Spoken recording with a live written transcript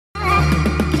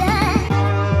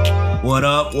What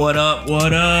up? What up?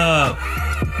 What up?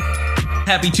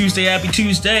 Happy Tuesday, happy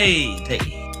Tuesday. Day.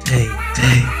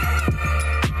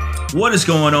 What is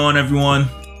going on, everyone?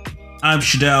 I'm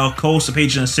Shadell, co-host of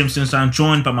Page and the Simpsons. I'm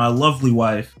joined by my lovely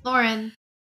wife, Lauren.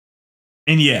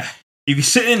 And yeah, if you're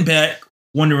sitting back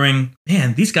wondering,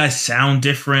 man, these guys sound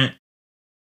different.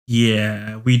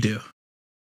 Yeah, we do.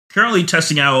 Currently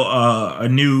testing out a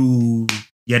new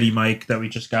Yeti mic that we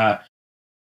just got.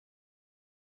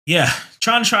 Yeah,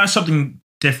 trying to try something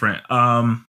different.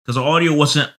 Because the audio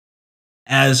wasn't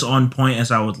as on point as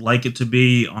I would like it to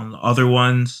be on the other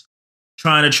ones.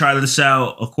 Trying to try this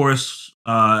out, of course,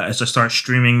 as I start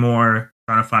streaming more,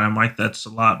 trying to find a mic that's a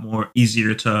lot more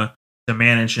easier to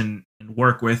manage and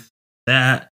work with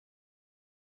that.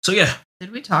 So yeah.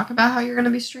 Did we talk about how you're going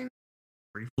to be streaming?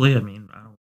 Briefly, I mean,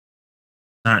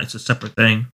 it's a separate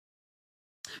thing.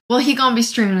 Well, he going to be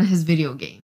streaming his video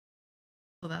game.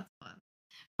 So that's fun.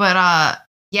 But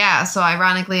yeah, so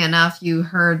ironically enough, you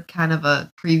heard kind of a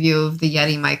preview of the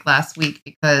Yeti mic last week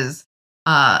because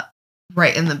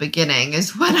right in the beginning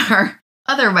is when our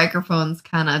other microphones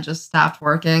kind of just stopped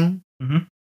working. Mm-hmm.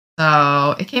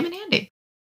 So it came in handy.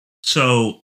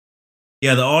 So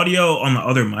yeah, the audio on the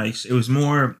other mics, it was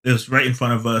right in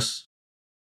front of us.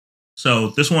 So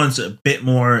this one's a bit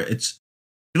more, if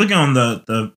you're looking on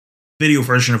the video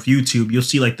version of YouTube, you'll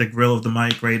see like the grill of the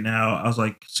mic right now. I was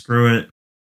like, screw it.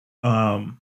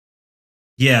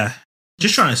 Yeah,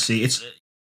 just trying to see.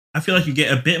 I feel like you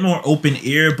get a bit more open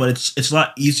ear, but it's a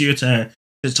lot easier to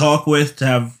talk with,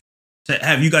 to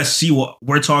have you guys see what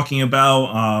we're talking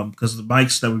about. Because the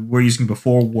mics that we were using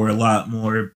before were a lot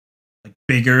more like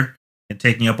bigger and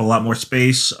taking up a lot more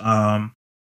space. Now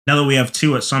that we have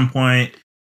two, at some point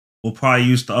we'll probably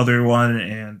use the other one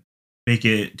and make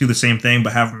it do the same thing,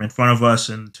 but have them in front of us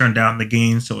and turn down the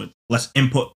gain so less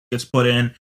input gets put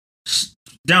in.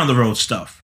 Down the road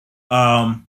stuff.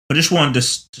 But just wanted to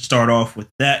start off with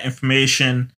that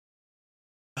information.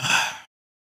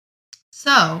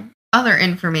 So, other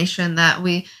information that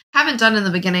we haven't done in the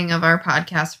beginning of our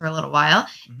podcast for a little while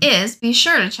is be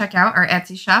sure to check out our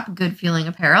Etsy shop, Good Feeling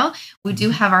Apparel. We do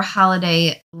have our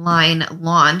holiday line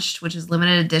launched, which is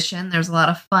limited edition. There's a lot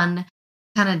of fun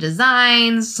kind of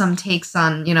designs, some takes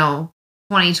on,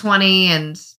 2020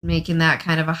 and making that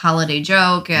kind of a holiday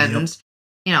joke and,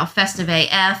 festive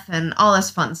AF and all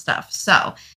this fun stuff.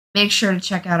 So make sure to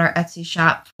check out our Etsy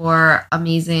shop for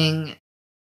amazing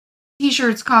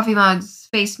t-shirts, coffee mugs,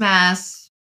 face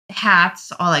masks,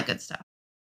 hats, all that good stuff.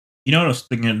 You know what I was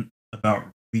thinking about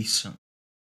recently?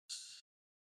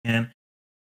 And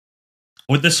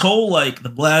with this whole, like, the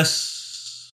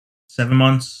last 7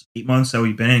 months, 8 months that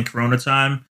we've been in Corona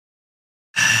time,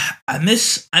 I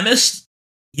miss,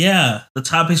 the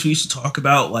topics we used to talk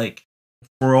about, like,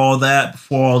 before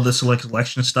all this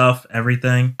election stuff,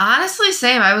 everything. Honestly,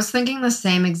 same. I was thinking the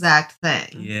same exact thing.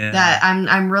 Yeah. That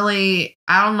I'm really,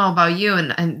 I don't know about you,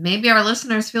 and maybe our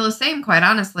listeners feel the same, quite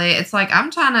honestly. It's like,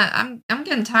 I'm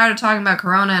getting tired of talking about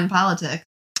Corona and politics.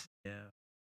 Yeah.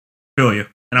 Feel you.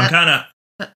 And I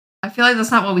feel like that's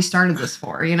not what we started this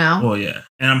for, Well, yeah.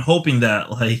 And I'm hoping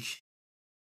that, like,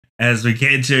 as we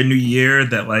get into a new year,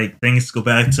 that, like, things go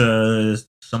back to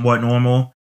somewhat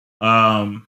normal.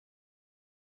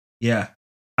 Yeah.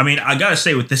 I mean, I gotta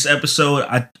say, with this episode,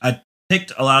 I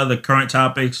picked a lot of the current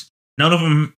topics. None of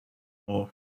them, well,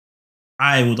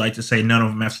 I would like to say none of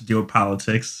them have to do with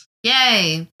politics.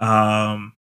 Yay.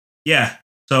 Yeah.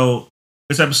 So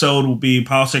this episode will be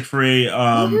politics free.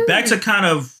 Back to kind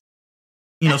of,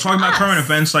 talking about current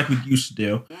events like we used to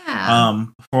do. Yeah.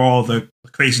 Before all the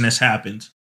craziness happened.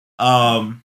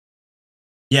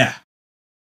 Yeah.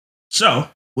 So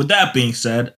with that being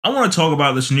said, I want to talk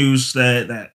about this news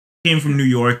that came from New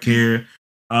York here,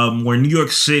 where New York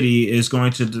City is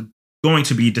going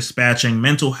to be dispatching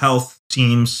mental health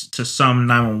teams to some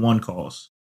 911 calls.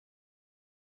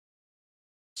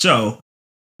 So,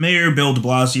 Mayor Bill de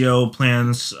Blasio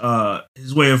plans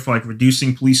his way of like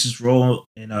reducing police's role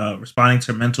in responding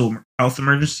to mental health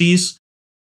emergencies,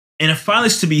 and I find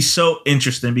this to be so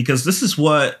interesting because this is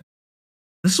what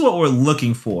we're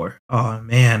looking for. Oh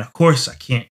man, of course I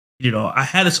can't. I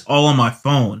had this all on my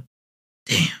phone.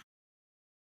 Damn.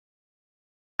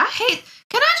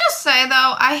 Can I just say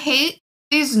though, I hate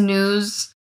these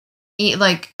news,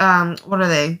 like, what are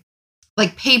they?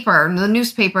 Like the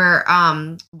newspaper,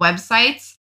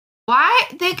 websites. Why?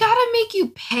 They gotta make you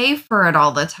pay for it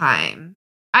all the time.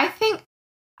 I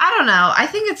I don't know. I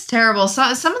think it's terrible.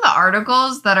 So some of the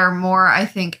articles that are more, I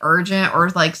think, urgent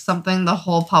or like something the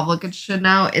whole public should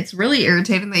know, it's really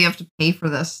irritating that you have to pay for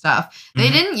this stuff. They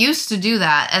didn't used to do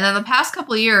that. And then the past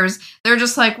couple of years, they're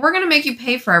just like, we're going to make you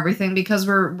pay for everything because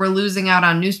we're losing out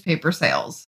on newspaper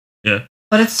sales. Yeah.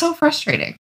 But it's so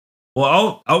frustrating.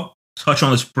 Well, I'll touch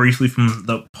on this briefly from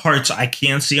the parts I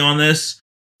can see on this.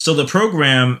 So the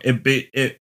program,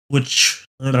 it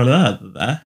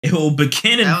will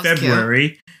begin in February.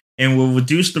 Cute. And will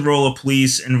reduce the role of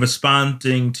police in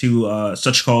responding to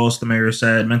such calls. The mayor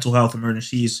said mental health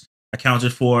emergencies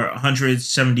accounted for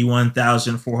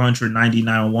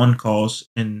 171,499 calls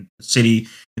in the city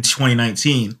in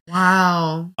 2019.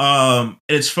 Wow.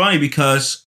 It's funny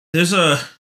because there's you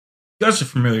guys are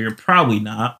familiar, probably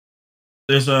not.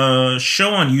 There's a show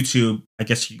on YouTube, I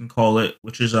guess you can call it,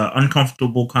 which is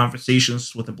Uncomfortable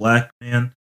Conversations with a Black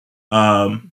Man.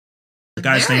 The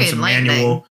guy's name's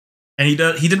Emmanuel. And he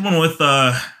did one with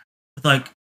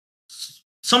like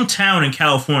some town in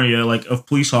California, like of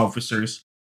police officers,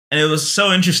 and it was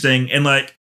so interesting. And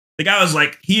like the guy was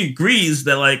like, he agrees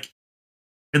that like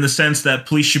in the sense that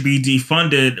police should be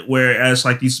defunded, whereas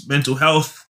like these mental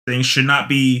health things shouldn't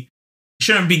be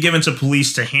given to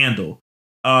police to handle.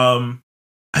 I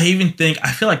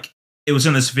feel like it was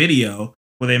in this video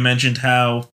where they mentioned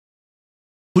how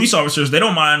police officers, they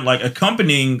don't mind like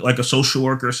accompanying like a social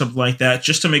worker or something like that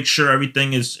just to make sure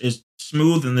everything is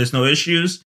smooth and there's no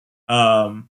issues.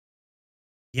 Yeah,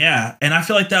 and I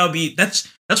feel like that's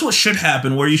what should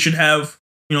happen, where you should have,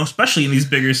 especially in these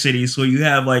bigger cities, where you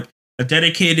have like a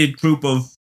dedicated group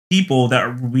of people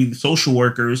that will be social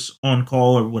workers on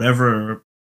call or whatever, or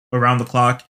around the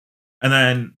clock, and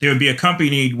then they would be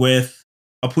accompanied with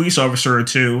a police officer or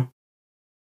two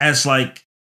as like,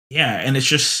 yeah, and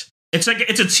it's a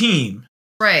team.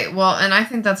 Right. Well, and I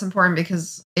think that's important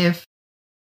because if,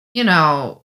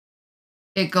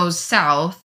 it goes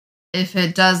south, if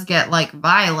it does get like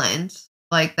violent,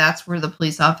 like that's where the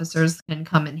police officers can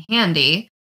come in handy.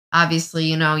 Obviously,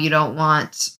 you don't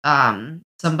want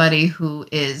somebody who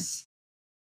is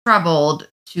troubled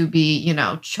to be,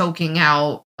 choking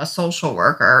out a social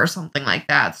worker or something like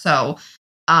that. So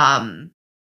I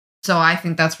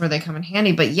think that's where they come in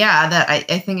handy. But yeah, that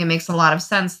I think it makes a lot of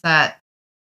sense that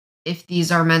if these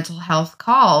are mental health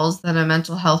calls, then a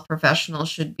mental health professional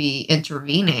should be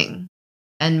intervening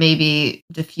and maybe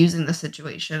diffusing the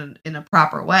situation in a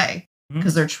proper way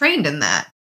because they're trained in that.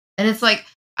 And it's like,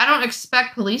 I don't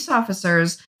expect police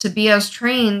officers to be as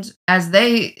trained as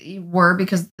they were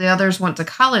because the others went to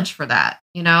college for that.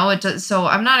 So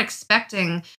I'm not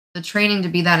expecting the training to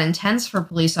be that intense for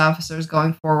police officers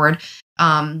going forward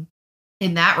in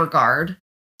that regard.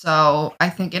 So I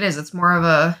think it is. It's more of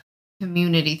a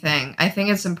community thing. I think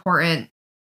it's important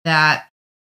that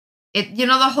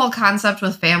the whole concept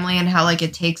with family and how like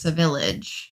it takes a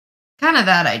village, kind of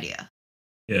that idea.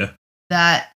 Yeah.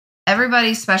 That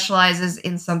everybody specializes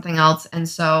in something else. And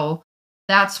so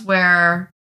that's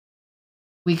where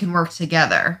we can work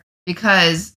together,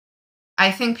 because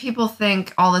I think people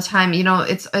think all the time,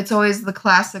 it's always the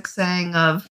classic saying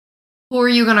of, who are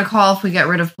you going to call if we get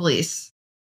rid of police?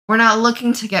 We're not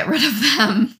looking to get rid of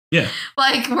them. Yeah.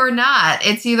 Like, we're not.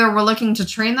 It's either we're looking to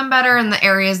train them better in the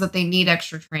areas that they need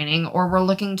extra training, or we're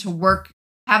looking to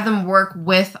have them work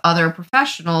with other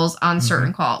professionals on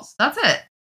certain calls. That's it.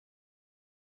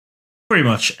 Pretty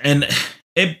much. And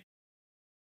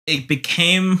it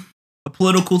became a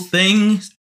political thing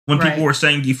when people were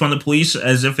saying defund the police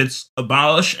as if it's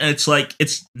abolished. And it's like,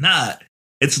 it's not.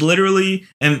 It's literally,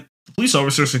 and the police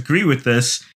officers agree with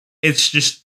this, it's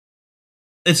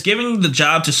giving the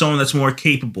job to someone that's more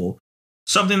capable.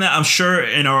 Something that I'm sure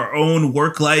in our own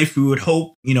work life, we would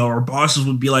hope, our bosses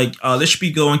would be like, this should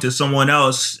be going to someone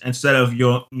else instead of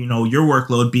your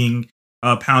workload being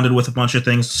pounded with a bunch of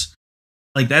things.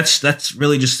 Like that's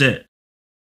really just it.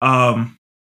 I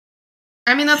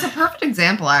mean, that's a perfect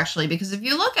example, actually, because if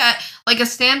you look at like a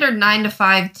standard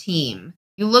 9-to-5 team,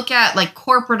 you look at like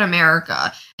corporate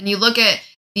America, and you look at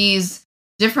these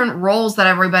different roles that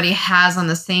everybody has on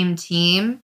the same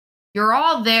team, you're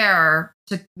all there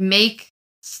to make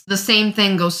the same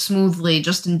thing go smoothly,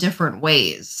 just in different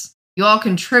ways. You all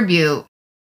contribute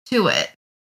to it,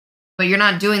 but you're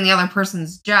not doing the other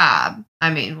person's job. I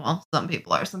mean, well, some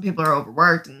people are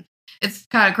overworked, and it's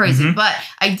kind of crazy. But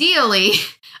ideally,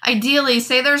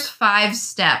 say there's 5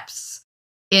 steps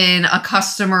in a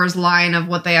customer's line of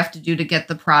what they have to do to get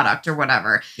the product or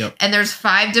whatever. Yep. And there's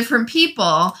 5 different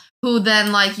people who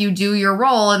then like you do your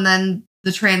role and then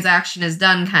the transaction is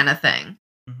done, kind of thing.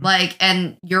 Like,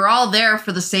 and you're all there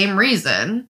for the same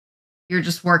reason. You're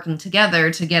just working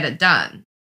together to get it done.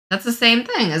 That's the same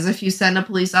thing as if you send a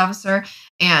police officer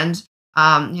and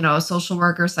a social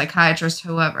worker, psychiatrist,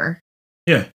 whoever.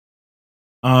 Yeah.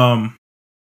 Yeah,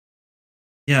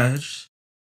 I just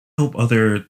hope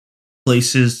other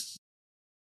places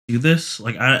do this.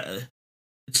 Like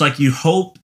it's like you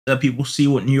hope that people see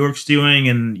what New York's doing,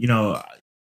 and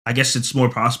I guess it's more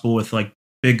possible with like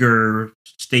bigger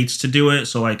states to do it.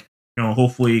 So like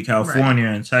hopefully California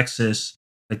and Texas,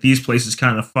 like these places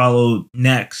kind of follow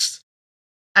next.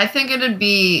 I think it'd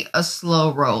be a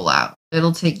slow rollout.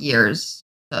 It'll take years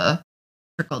to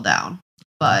trickle down,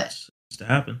 but it's to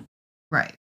happen.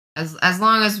 Right. As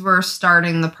long as we're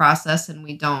starting the process and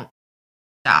we don't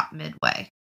stop midway.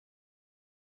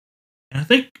 And I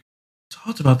think we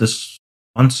talked about this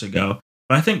months ago,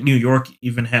 but I think New York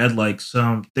even had like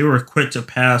they were quick to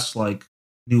pass like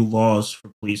new laws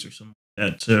for police or something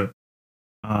like that too.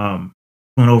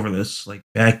 Went over this like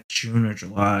back June or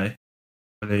July,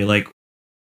 where they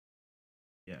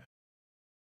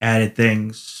added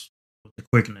things with the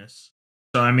quickness.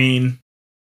 So I mean,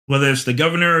 whether it's the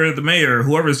governor or the mayor or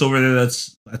whoever's over there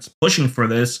that's pushing for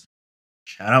this,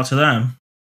 shout out to them.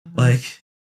 Mm-hmm. Like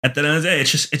at the end of the day, it's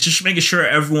just making sure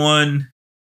everyone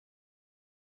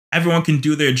can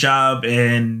do their job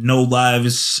and no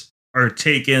lives are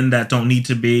taken that don't need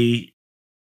to be.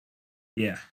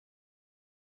 Yeah.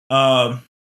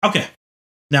 Okay.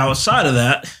 Now outside of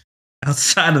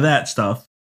that stuff,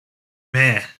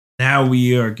 man, now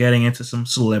we are getting into some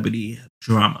celebrity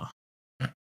drama.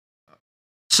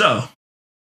 So,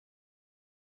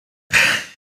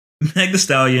 Meg Thee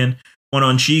Stallion went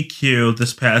on GQ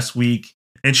this past week,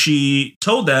 and she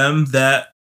told them that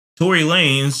Tory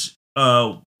Lanez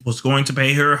was going to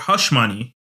pay her hush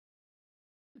money.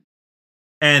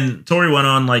 And Tory went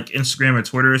on like Instagram or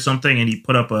Twitter or something, and he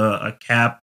put up a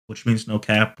cap, which means no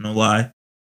cap, no lie.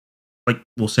 Like,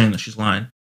 saying that she's lying.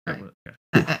 Right.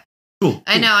 Okay. Cool.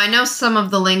 I know some of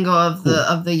the lingo of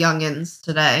the youngins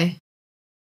today.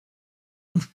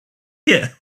 Yeah.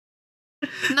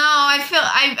 No, I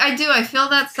feel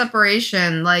that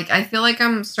separation. Like, I feel like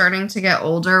I'm starting to get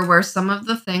older where some of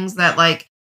the things that like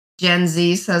Gen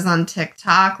Z says on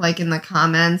TikTok, like in the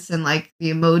comments and like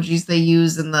the emojis they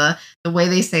use and the way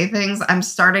they say things, I'm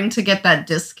starting to get that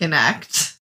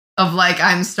disconnect of like,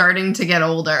 I'm starting to get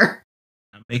older.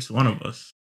 That makes one of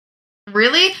us.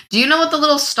 Really? Do you know what the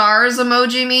little stars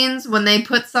emoji means when they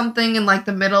put something in like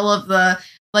the middle of the,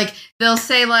 like they'll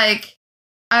say like,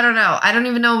 I don't know. I don't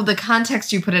even know the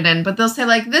context you put it in, but they'll say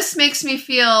like, this makes me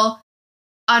feel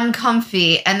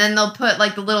uncomfy. And then they'll put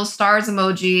like the little stars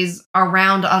emojis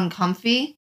around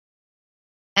uncomfy.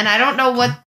 And I don't know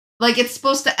what, like it's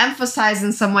supposed to emphasize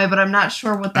in some way, but I'm not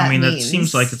sure what that means. That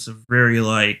seems like it's a very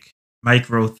like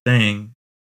micro thing.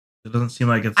 It doesn't seem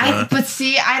like it's but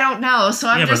see, I don't know. So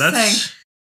I'm just saying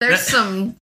there's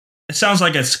some. It sounds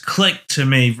like it's clicked to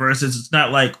me versus it's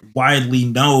not like widely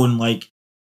known like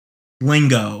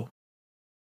lingo.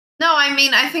 No, I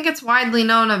mean, I think it's widely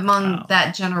known among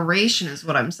that generation is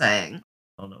what I'm saying.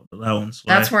 I don't know, but that one's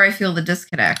that's where I feel the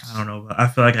disconnect. I don't know, but I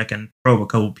feel like I can probe a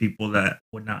couple people that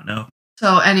would not know.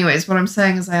 So anyways, what I'm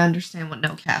saying is I understand what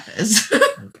no cap is.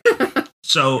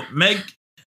 So Meg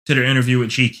did her interview with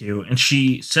GQ, and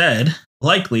she said,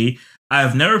 likely,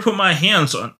 I've never put my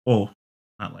hands on... Oh,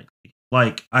 not likely.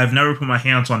 Like, I've never put my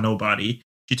hands on nobody.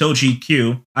 She told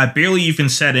GQ, I barely even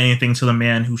said anything to the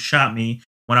man who shot me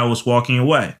when I was walking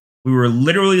away. We were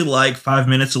literally like 5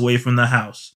 minutes away from the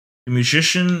house. The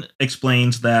musician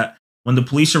explains that when the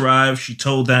police arrived, she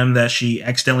told them that she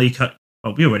accidentally cut...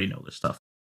 Oh, we already know this stuff.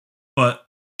 But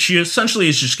she essentially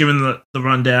is just giving the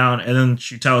rundown, and then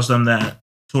she tells them that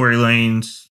Tory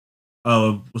Lanez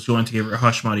was going to give her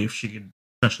hush money if she could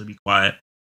essentially be quiet.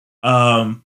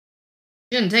 You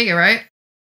didn't take it, right?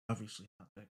 Obviously not.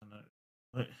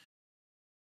 But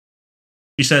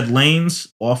she said Lanez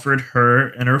offered her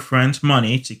and her friends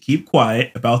money to keep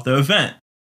quiet about the event.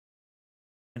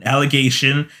 An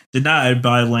allegation denied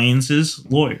by Lanez's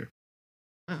lawyer.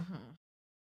 Mm-hmm.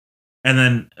 And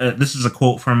then this is a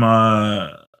quote from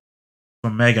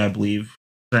Meg, I believe,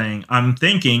 saying, I'm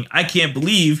thinking, I can't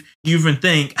believe you even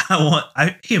think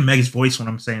I hear Meg's voice when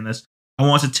I'm saying this. I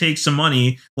want to take some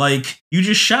money. Like, you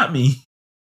just shot me.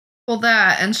 Well,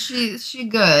 that, and she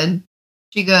good.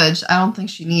 She good. I don't think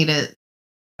she need it.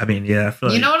 I mean, yeah. I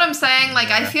feel you know what I'm saying? Like,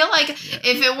 yeah. I feel like if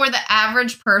it were the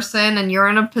average person and you're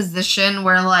in a position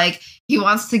where, like, he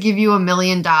wants to give you $1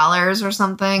 million or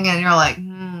something, and you're like,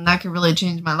 that could really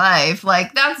change my life.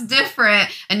 Like, that's different.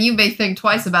 And you may think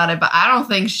twice about it, but I don't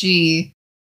think she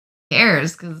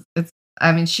cares because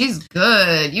she's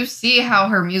good. You see how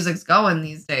her music's going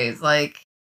these days. Like,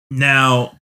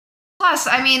 now, Plus,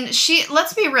 I mean,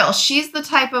 let's be real, she's the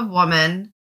type of woman,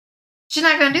 she's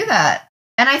not going to do that.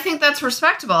 And I think that's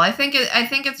respectable. I think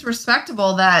it's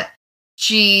respectable that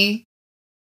she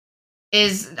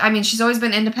is, I mean, she's always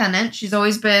been independent. She's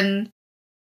always been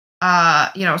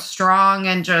strong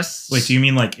and just. Wait, do you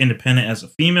mean like independent as a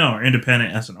female or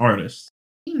independent as an artist?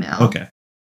 Female. Okay.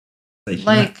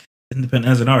 Like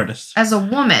independent as an artist. As a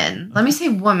woman. Okay. Let me say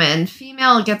woman.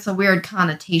 Female gets a weird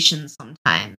connotation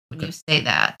sometimes when you say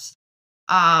that.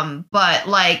 But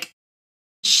like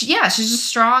she's just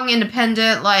strong,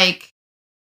 independent, like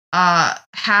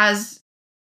has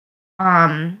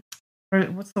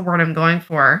what's the word I'm going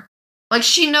for? Like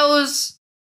she knows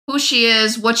who she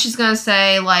is, what she's gonna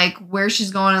say, like where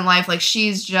she's going in life. Like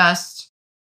she's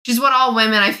what all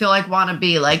women I feel like want to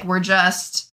be. Like we're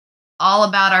just all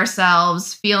about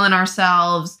ourselves, feeling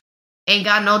ourselves. Ain't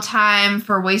got no time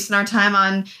for wasting our time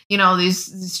on,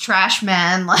 these trash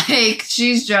men. Like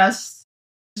she's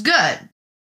good.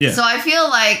 Yeah. So I feel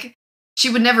like she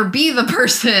would never be the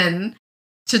person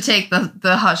to take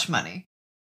the hush money.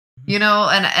 And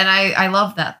I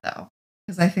love that though.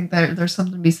 Because I think that there's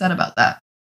something to be said about that.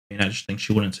 I mean, I just think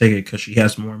she wouldn't take it because she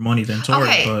has more money than Tori.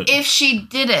 Okay, but if she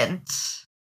didn't,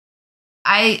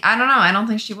 I don't know. I don't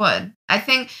think she would.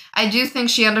 I do think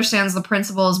she understands the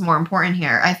principle is more important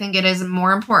here. I think it is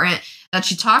more important that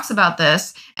she talks about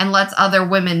this and lets other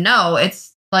women know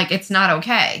it's not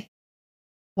okay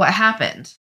what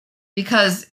happened.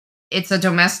 Because it's a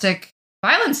domestic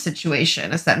violence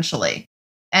situation, essentially.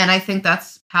 And I think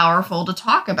that's powerful to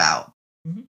talk about.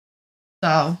 Mm-hmm.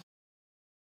 So.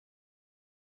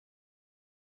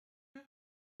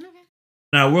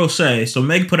 Now, I will say, so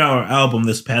Meg put out her album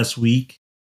this past week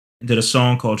and did a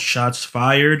song called Shots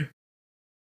Fired.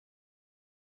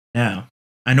 Now,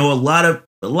 I know a lot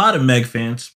of Meg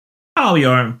fans probably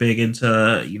aren't big into,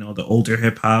 the older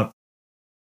hip hop.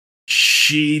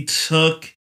 She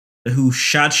took the Who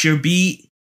Shot Your Beat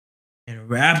and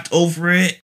rapped over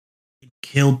it and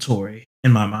killed Tori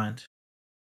in my mind.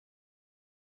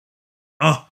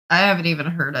 Oh. I haven't even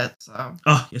heard it, so.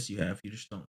 Oh, yes, you have. You just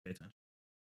don't pay attention.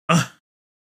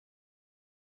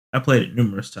 I played it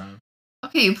numerous times.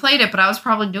 Okay, you played it, but I was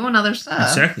probably doing other stuff.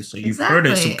 Exactly. So you've heard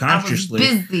it subconsciously.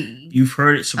 I was busy. You've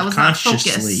heard it subconsciously. I was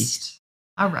not focused.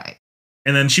 All right.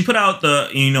 And then she put out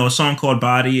a song called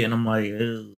Body, and I'm like,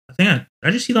 ew. Did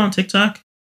I just see that on TikTok?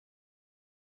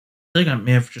 I think I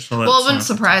may have just saw that. Well, it wouldn't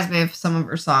surprise me if some of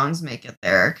her songs make it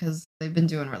there because they've been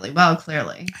doing really well,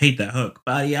 clearly. I hate that hook.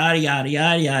 Body, yada, yada,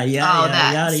 yada, yada, yada. Oh,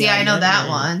 that. Yada, see, yada, I know yada, that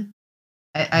yada. one.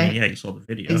 Yeah, you saw the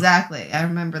video. Exactly. I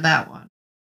remember that one.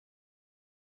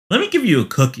 Let me give you a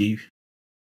cookie.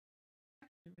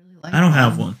 I don't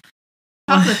have one.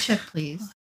 Chocolate chip, please.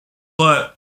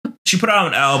 But she put out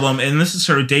an album, and this is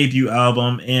her debut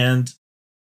album, and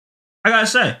I gotta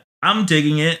say, I'm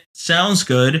digging it. Sounds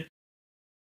good.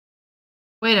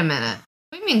 Wait a minute.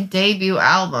 What do you mean debut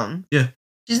album? Yeah.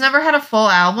 She's never had a full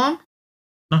album?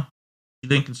 No. She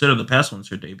didn't consider the past ones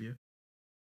her debut.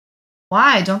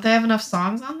 Why? Don't they have enough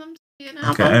songs on them to be an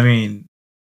album? Okay, I mean,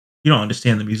 you don't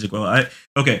understand the music well.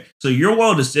 Okay, so your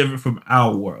world is different from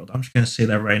our world. I'm just going to say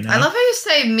that right now. I love how you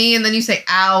say me and then you say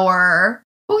our.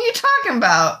 Who are you talking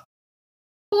about?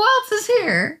 Who else is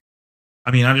here?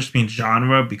 I mean, I just mean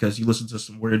genre because you listen to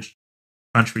some weird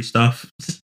country stuff.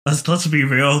 Let's be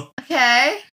real.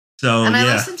 Okay. So, and I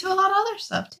listen to a lot of other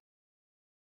stuff too.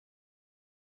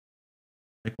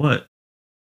 Like what?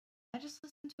 I just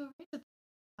listen to a radio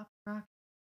pop rock.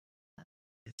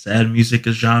 Sad music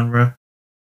is genre.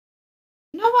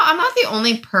 You know what? I'm not the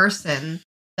only person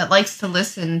that likes to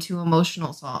listen to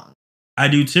emotional songs. I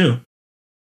do too.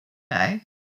 Okay.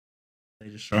 They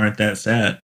just aren't that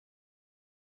sad.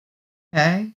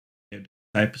 Okay. They're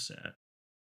type of sad.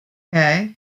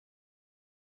 Okay.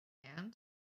 And?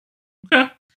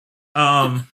 Okay.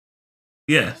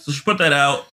 Yeah, so she put that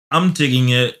out. I'm digging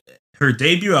it. Her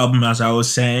debut album, as I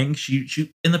was saying,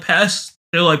 she in the past,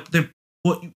 they're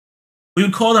what we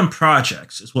would call them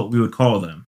projects, is what we would call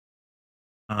them.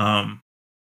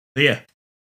 But yeah,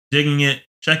 digging it.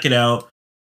 Check it out.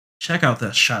 Check out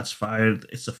that Shots Fired.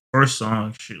 It's the first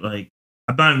song.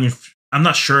 I'm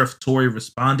not sure if Tori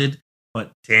responded,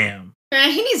 but damn.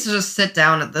 Man, he needs to just sit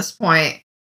down at this point.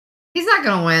 He's not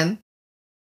gonna win.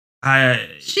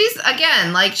 She's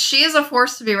again, she is a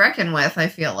force to be reckoned with, I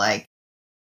feel like.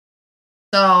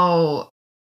 So,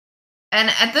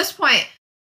 and at this point,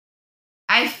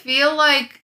 I feel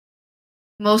like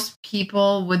most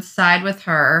people would side with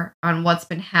her on what's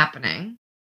been happening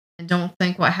and don't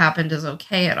think what happened is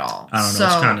okay at all. I don't know.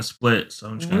 It's kind of split, so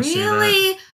I'm just going to say that.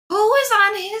 Really? Who is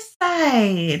on his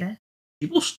side?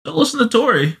 People still listen to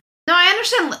Tori. No, I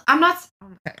understand. I'm not.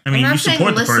 Okay. I mean, I'm not you saying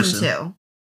support the listen person. to.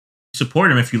 You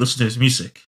support him if you listen to his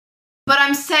music. But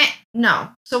I'm saying no.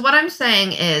 So what I'm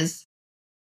saying is,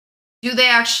 do they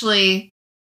actually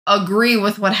agree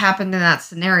with what happened in that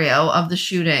scenario of the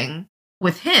shooting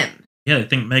with him? Yeah, I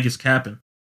think Meg is capping.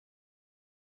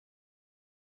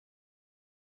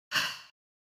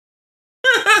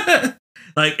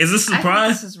 Like, is this a surprise? I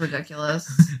think this is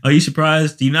ridiculous. Are you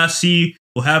surprised? Do you not see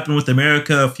what happened with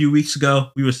America a few weeks ago?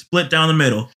 We were split down the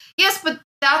middle. Yes, but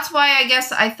that's why I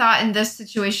guess I thought in this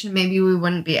situation maybe we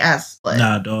wouldn't be as split.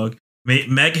 Nah, dog.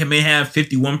 Meg may have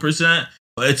 51%,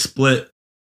 but it's split.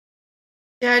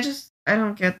 Yeah, I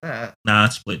don't get that. Nah,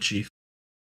 it's split, Chief.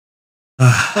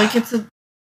 Like, this is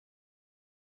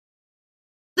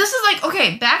like,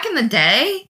 okay, back in the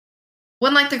day,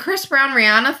 when, like, the Chris Brown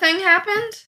Rihanna thing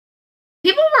happened,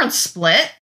 people weren't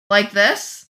split like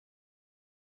this.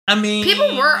 I mean,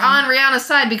 people were on Rihanna's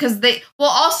side because they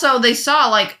saw,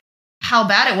 like, how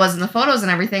bad it was in the photos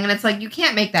and everything, and it's like, you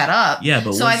can't make that up. Yeah,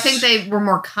 but so I think they were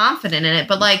more confident in it,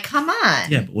 but, like, come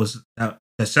on. Yeah, but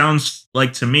that sounds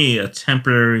like to me a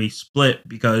temporary split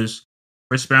because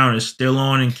Chris Brown is still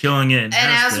on and killing it. And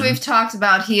as we've talked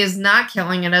about, he is not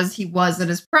killing it as he was at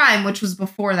his prime, which was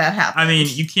before that happened. I mean,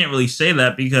 you can't really say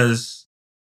that because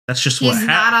that's just what happened. He's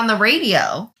not on the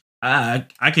radio.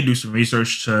 I could do some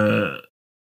research to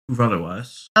prove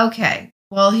otherwise. Okay.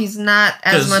 Well, he's not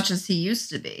as much as he used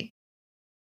to be.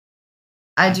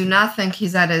 I do not think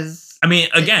he's at his... I mean,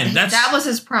 again, that was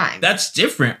his prime. That's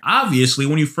different. Obviously,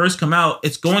 when you first come out,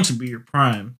 it's going to be your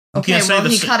prime. Okay, well,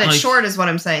 he cut it short is what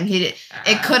I'm saying.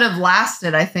 It could have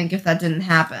lasted, I think, if that didn't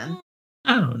happen.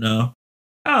 I don't know.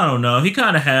 He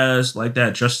kind of has like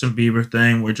that Justin Bieber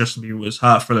thing where Justin Bieber was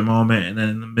hot for the moment, and then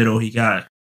in the middle he got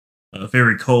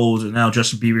very cold, and now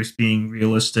Justin Bieber's being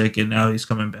realistic, and now he's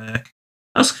coming back.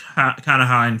 That's kind of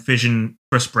how I envision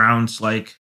Chris Brown's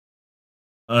like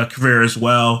career as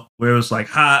well, where it was like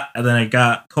hot, and then it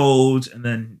got cold, and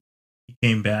then he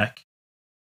came back.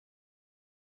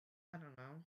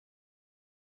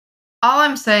 All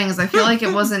I'm saying is I feel like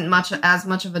it wasn't as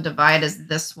much of a divide as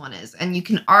this one is. And you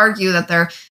can argue that they're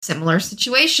similar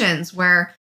situations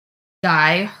where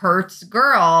guy hurts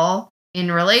girl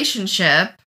in relationship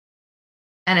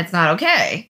and it's not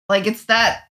okay. Like, it's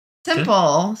that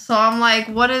simple. Okay. So I'm like,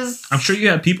 what is... I'm sure you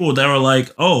had people that were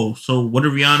like, oh, so what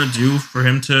did Rihanna do for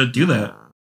him to do that?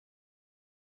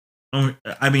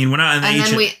 I mean, we're not in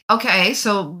the age... Okay,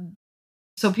 so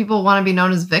people want to be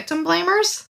known as victim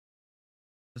blamers?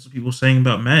 That's what people are saying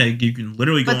about Meg. You can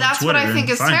literally go on Twitter. But that's what I think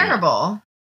is terrible.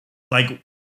 Like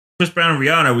Chris Brown and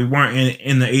Rihanna, we weren't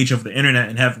in the age of the internet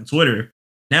and having Twitter.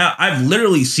 Now I've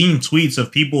literally seen tweets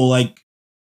of people like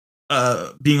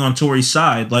being on Tory's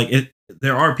side. Like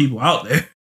there are people out there.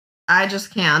 I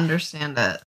just can't understand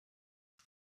it.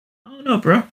 I don't know,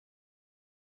 bro.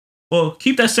 Well,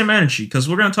 keep that same energy because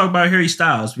we're gonna talk about Harry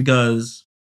Styles because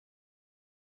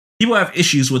people have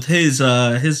issues with his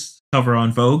cover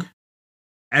on Vogue.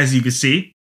 As you can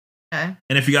see. Okay.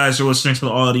 And if you guys are listening to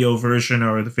the audio version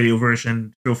or the video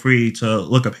version, feel free to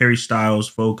look up Harry Styles'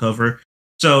 Vogue cover.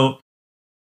 So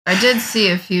I did see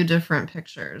a few different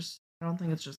pictures. I don't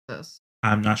think it's just this.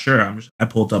 I'm not sure. I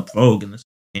pulled up Vogue and this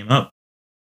came up.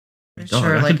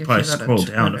 Sure, I could probably scroll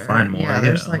down to find more. Yeah,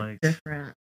 there's like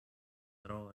different.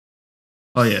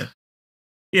 Oh yeah.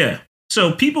 Yeah.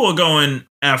 So people are going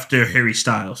after Harry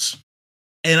Styles.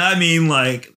 And I mean,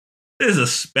 like, there's a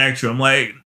spectrum.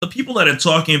 Like, the people that are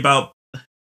talking about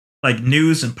like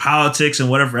news and politics and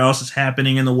whatever else is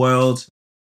happening in the world,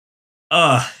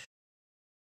 it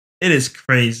is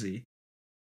crazy.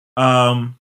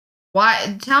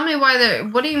 Why? Tell me why they're...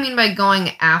 What do you mean by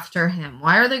going after him?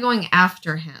 Why are they going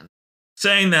after him?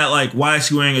 Saying that, like, why is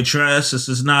he wearing a dress? This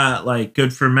is not like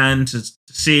good for men to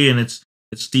see, and it's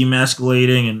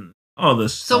demasculating and all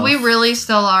this so stuff. We really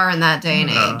still are in that day and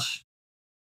age.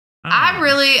 I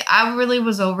really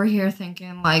was over here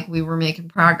thinking like we were making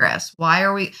progress.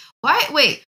 Wait,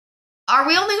 are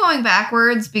we only going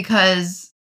backwards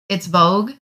because it's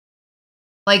Vogue?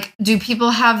 Like, do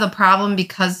people have the problem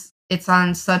because it's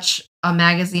on such a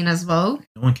magazine as Vogue?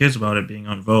 No one cares about it being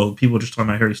on Vogue. People are just talking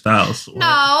about Harry Styles.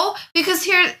 No, because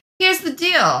here's the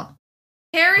deal.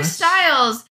 Harry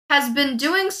Styles has been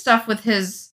doing stuff with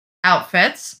his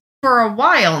outfits for a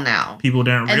while now. People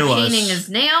didn't realize. And painting his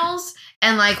nails.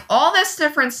 And, like, all this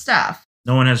different stuff.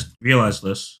 No one has realized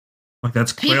this. Like,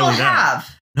 that's clearly people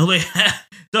have. No, they have.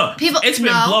 No, it's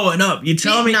been blowing up. You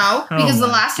tell me? No, because the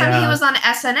last time he was on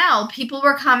SNL, people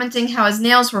were commenting how his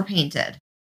nails were painted.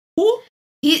 Who?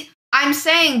 I'm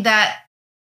saying that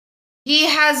he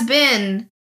has been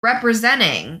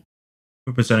representing.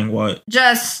 Representing what?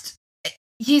 Just,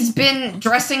 he's been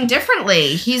dressing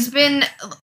differently. He's been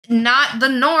not the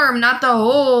norm, not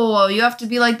the, you have to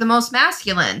be like the most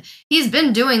masculine. He's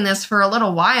been doing this for a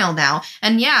little while now.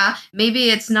 And yeah, maybe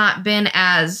it's not been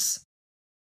as,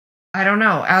 I don't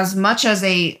know, as much as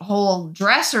a whole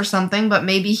dress or something, but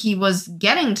maybe he was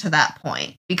getting to that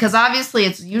point. Because obviously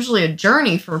it's usually a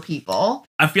journey for people.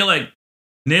 I feel like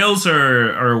nails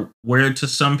are weird to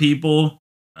some people.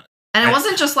 And it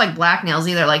wasn't just like black nails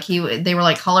either. Like they were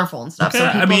like colorful and stuff. Okay,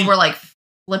 so people were like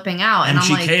flipping out. And MGK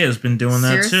I'm like, has been doing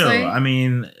that seriously? too. I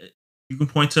mean, you can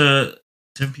point to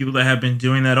different people that have been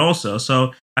doing that also.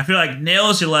 So I feel like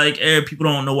nails are like, people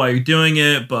don't know why you're doing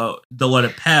it, but they'll let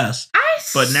it pass.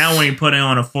 But now when you're putting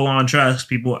on a full-on dress,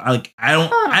 people I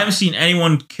haven't seen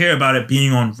anyone care about it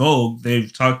being on Vogue.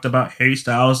 They've talked about Harry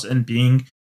Styles and being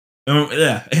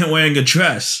and wearing a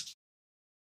dress.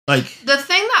 Like, the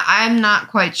thing that I'm not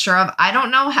quite sure of, I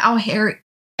don't know how Harry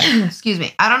excuse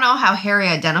me. I don't know how Harry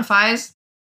identifies.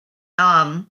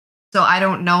 So I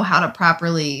don't know how to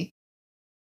properly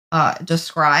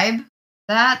describe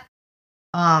that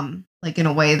like in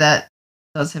a way that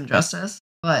does him justice.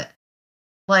 But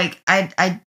like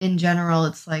I in general,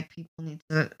 it's like people need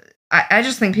to. I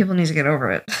just think people need to get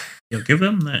over it. Give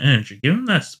them that energy. Give them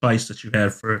that spice that you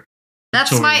had for.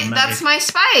 That's my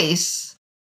spice.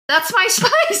 That's my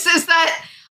spice. Is that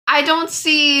I don't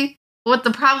see what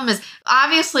the problem is.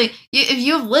 Obviously, if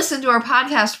you've listened to our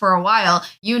podcast for a while,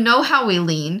 you know how we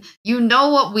lean. You know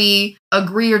what we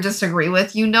agree or disagree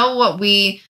with. You know what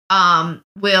we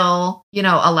will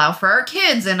allow for our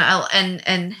kids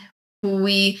and who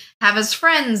we have as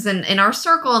friends and in our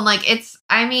circle. And like, it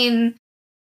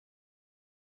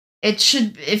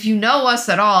should, if you know us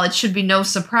at all, it should be no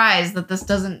surprise that this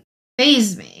doesn't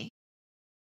faze me.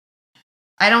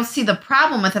 I don't see the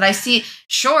problem with it. I see,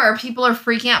 sure, people are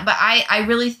freaking out, but I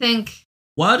really think.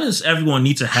 Why does everyone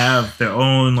need to have their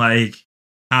own like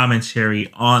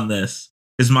commentary on this?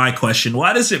 Is my question.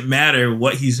 Why does it matter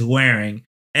what he's wearing?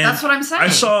 And that's what I'm saying. I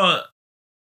saw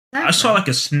like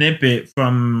a snippet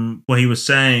from what he was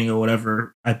saying or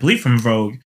whatever, I believe from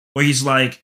Vogue, where he's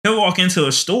like, he'll walk into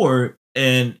a store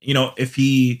and, if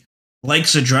he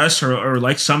likes a dress or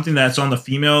likes something that's on the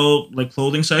female like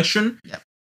clothing section,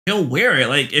 he'll wear it.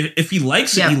 Like if he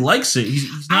likes it, he likes it. He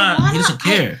doesn't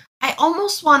care. I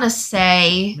almost want to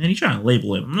say, man, you're trying to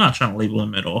label him. I'm not trying to label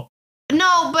him at all.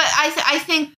 No, but I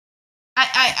think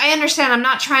I understand. I'm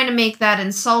not trying to make that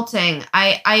insulting.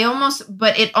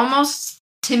 But it almost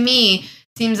to me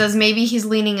seems as maybe he's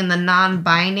leaning in the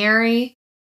non-binary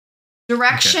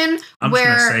direction. Okay. I'm just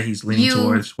gonna say he's leaning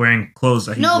towards wearing clothes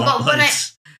that he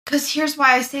wants. Because here's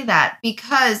why I say that,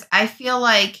 because I feel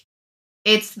like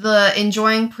it's the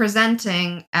enjoying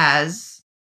presenting as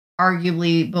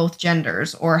arguably both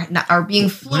genders or being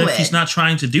fluid. What if he's not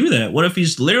trying to do that? What if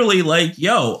he's literally like,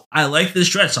 yo, I like this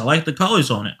dress. I like the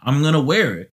colors on it. I'm going to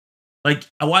wear it. Like,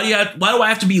 why do I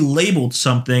have to be labeled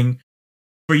something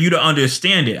for you to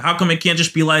understand it? How come it can't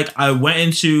just be like, I went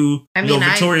into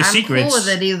Victoria's Secrets. I'm cool with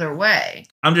it either way.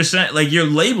 I'm just saying, like, you're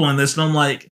labeling this and I'm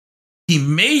like, he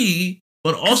may.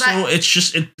 But also,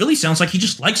 it really sounds like he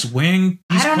just likes wearing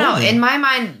these clothing. Know. In my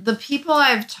mind, the people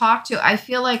I've talked to, I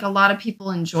feel like a lot of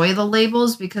people enjoy the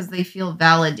labels because they feel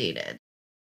validated.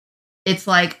 It's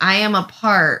like, I am a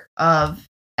part of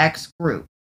X group.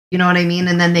 You know what I mean?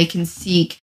 And then they can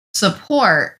seek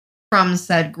support from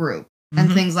said group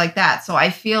and things like that. So I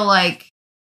feel like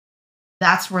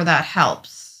that's where that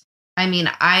helps. I mean,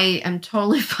 I am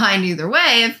totally fine either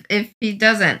way if he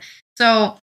doesn't.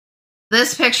 So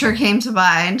this picture came to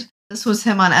mind. This was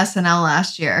him on SNL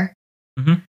last year.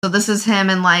 Mm-hmm. So this is him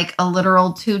in like a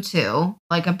literal tutu,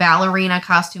 like a ballerina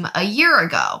costume a year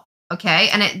ago. Okay.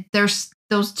 And there's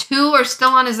those two are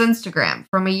still on his Instagram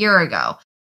from a year ago.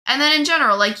 And then in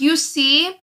general, like you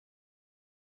see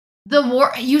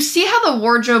how the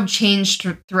wardrobe changed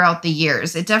throughout the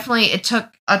years. It took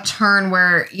a turn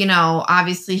where,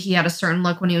 obviously he had a certain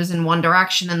look when he was in One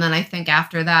Direction. And then I think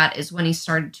after that is when he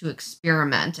started to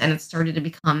experiment and it started to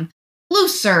become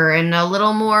looser and a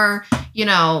little more,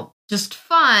 just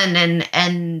fun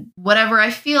and whatever I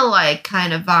feel like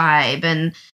kind of vibe.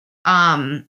 And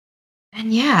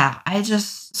yeah,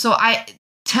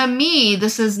 to me,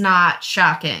 this is not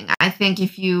shocking. I think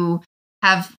if you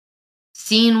have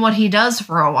seen what he does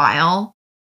for a while,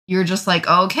 you're just like,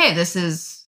 oh, okay, this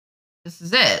is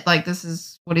it. Like, this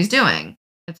is what he's doing.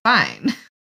 It's fine.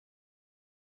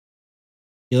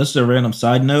 Yeah, this is a random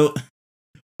side note,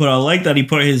 but I like that he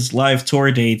put his live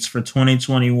tour dates for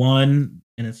 2021,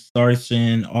 and it starts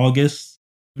in August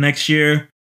next year.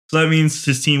 So that means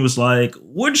his team was like,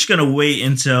 we're just gonna wait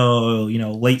until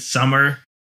late summer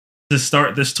to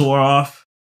start this tour off.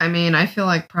 I mean, I feel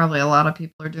like probably a lot of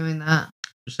people are doing that.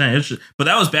 Just saying, but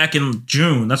that was back in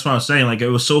June. That's what I was saying. Like, it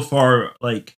was so far.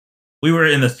 Like, we were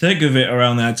in the thick of it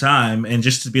around that time, and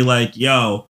just to be like,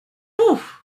 "Yo, whew,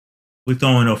 we're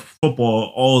throwing a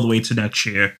football all the way to next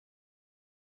year."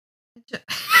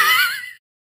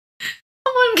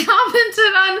 Someone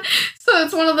commented on, so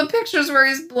it's one of the pictures where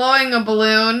he's blowing a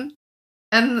balloon,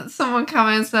 and someone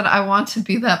commented said, "I want to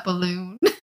be that balloon."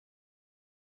 It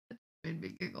made me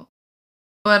giggle.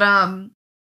 But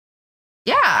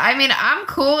yeah, I mean, I'm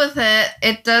cool with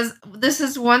it. This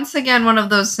is once again one of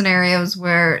those scenarios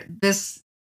where this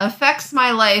affects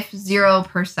my life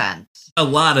 0%. A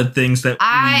lot of things that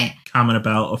we comment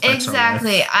about affects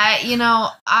exactly. our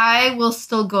life. I will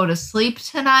still go to sleep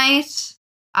tonight.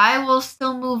 I will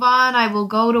still move on. I will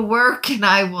go to work and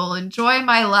I will enjoy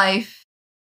my life.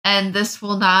 And this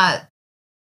will not,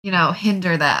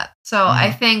 hinder that. So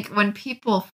I think when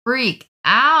people freak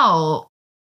out,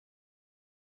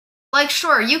 like,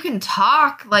 sure, you can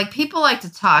talk. Like, people like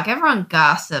to talk. Everyone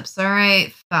gossips, all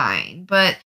right? Fine.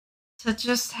 But to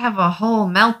just have a whole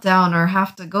meltdown or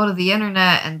have to go to the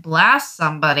internet and blast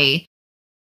somebody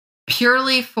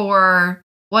purely for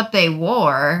what they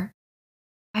wore,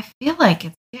 I feel like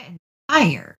it's getting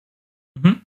tired.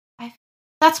 Mm-hmm.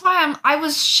 That's why I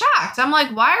was shocked. I'm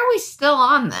like, why are we still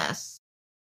on this?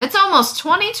 It's almost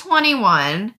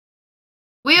 2021.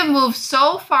 We have moved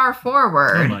so far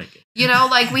forward. Oh my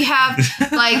God. Like we have,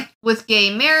 like with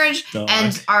gay marriage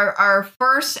and our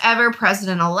first ever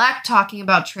president-elect talking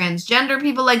about transgender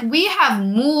people. Like, we have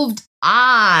moved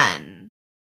on.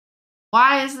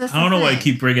 Why is this? I don't know why I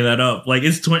keep bringing that up. Like,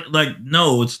 it's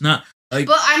no, it's not. Like,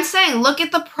 but I'm saying, look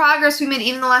at the progress we made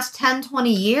even the last 10,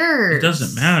 20 years. It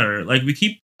doesn't matter. Like, we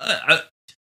keep.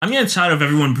 I'm getting tired of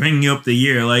everyone bringing up the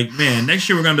year. Like, man, next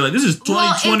year we're gonna be like, this is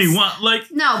 2021.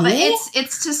 No, cool? But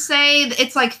it's to say,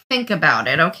 it's like, think about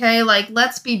it, okay? Like,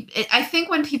 I think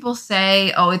when people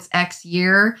say, oh, it's X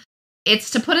year,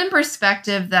 it's to put in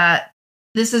perspective that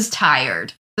this is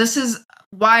tired.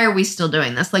 Why are we still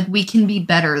doing this? Like, we can be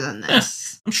better than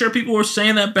this. I'm sure people were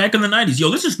saying that back in the 90s. Yo,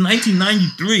 this is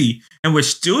 1993, and we're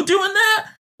still doing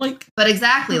that? But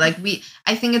exactly,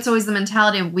 I think it's always the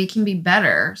mentality of we can be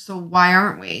better, so why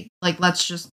aren't we? Like, let's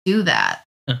just do that.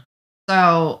 Yeah.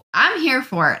 So I'm here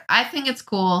for it. I think it's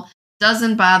cool.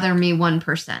 Doesn't bother me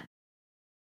 1%.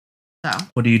 So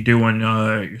what do you do when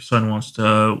your son wants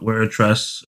to wear a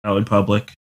dress out in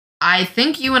public? I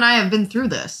think you and I have been through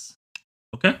this.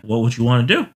 Okay, what would you want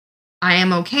to do? I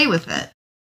am okay with it.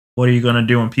 What are you going to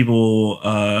do when people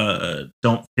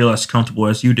don't feel as comfortable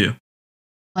as you do?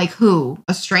 Like who?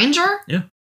 A stranger? Yeah.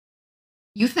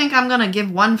 You think I'm going to give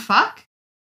one fuck?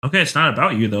 Okay, it's not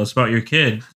about you, though. It's about your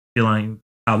kid feeling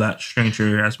how that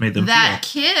stranger has made them feel. That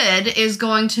kid is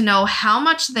going to know how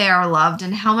much they are loved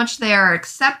and how much they are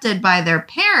accepted by their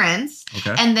parents.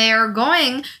 Okay. And they are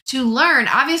going to learn.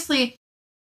 Obviously,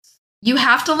 you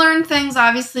have to learn things,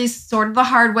 obviously, sort of the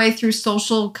hard way through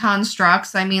social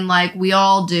constructs. I mean, like, we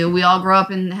all do. We all grow up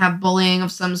and have bullying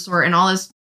of some sort and all this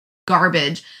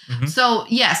garbage. Mm-hmm. So,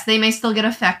 yes, they may still get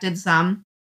affected some.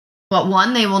 But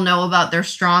one, they will know about their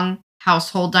strong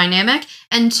household dynamic.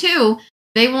 And two,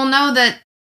 they will know that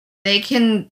they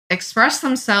can express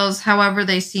themselves however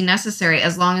they see necessary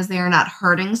as long as they are not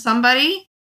hurting somebody.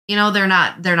 They're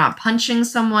not punching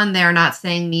someone. They're not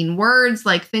saying mean words,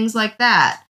 like things like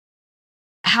that.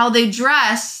 How they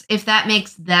dress, if that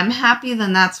makes them happy,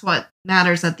 then that's what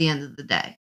matters at the end of the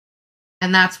day.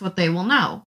 And that's what they will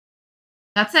know.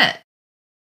 That's it.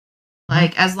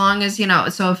 Like, as long as,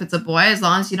 so if it's a boy, as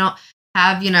long as you don't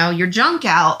have, your junk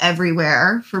out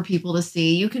everywhere for people to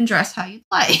see, you can dress how you'd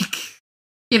like.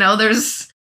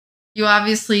 You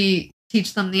obviously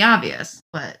teach them the obvious,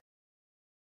 but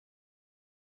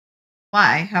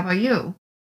why? How about you?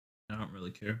 I don't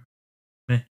really care.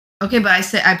 Okay, but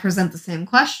I present the same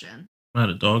question. I'm not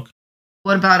a dog.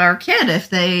 What about our kid?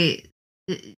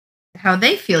 How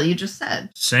they feel, you just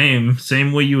said. Same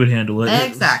way you would handle it.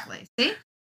 Exactly. See?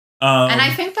 And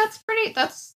I think that's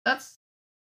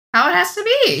how it has to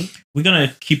be. We're going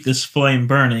to keep this flame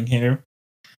burning here.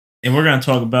 And we're going to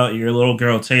talk about your little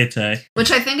girl, Tay-Tay. Which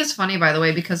I think is funny, by the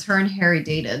way, because her and Harry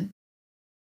dated.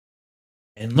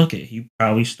 And look, he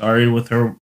probably started with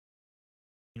her,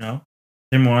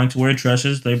 them wanting to wear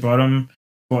dresses. They brought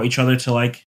each other to,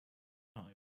 like...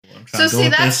 So see,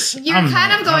 you're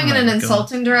kind of going in an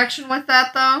insulting direction with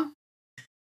that, though.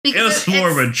 Because it was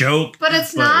more of a joke. But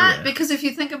it's not, yeah. Because if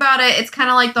you think about it, it's kind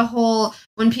of like the whole,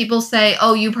 when people say,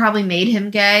 oh, you probably made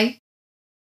him gay.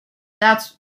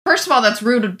 First of all, that's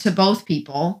rude to both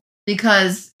people,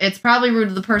 because it's probably rude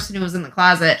to the person who was in the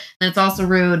closet, and it's also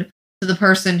rude to the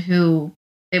person who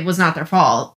it was not their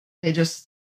fault. They just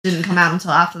didn't come out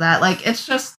until after that. Like, it's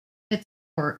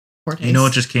poor taste. You know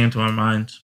what just came to my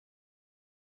mind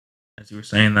as you were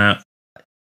saying that?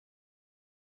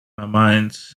 My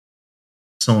mind,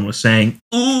 someone was saying,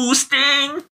 "Ooh,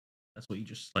 Sting." That's what you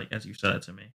just like as you said it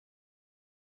to me.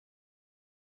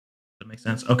 That makes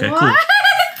sense. Okay, what?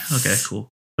 Cool. Okay, cool.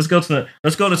 Let's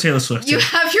go to Taylor Swift. You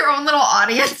have your own little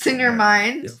audience in your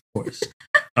mind. Yeah, of course.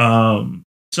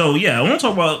 So yeah, I want to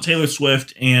talk about Taylor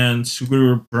Swift and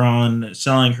Scooter Braun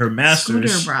selling her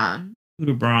masters.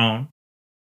 Scooter Braun.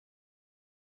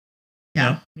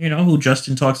 Yeah. You know who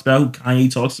Justin talks about, who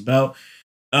Kanye talks about.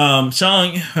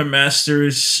 Selling her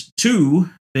masters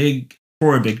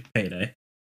for a big payday.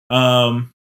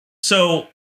 So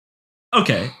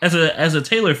okay, as a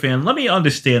Taylor fan, let me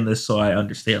understand this so I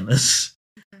understand this.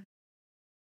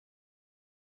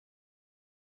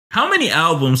 How many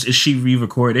albums is she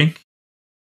re-recording?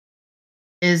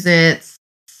 Is it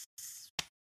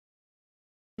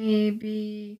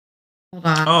maybe? Hold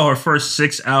on. Oh, her first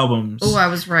 6 albums. Oh, I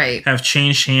was right. Have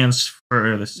changed hands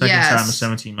for the second time in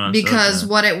 17 months. Because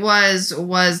what it was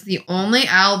the only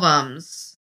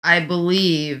albums I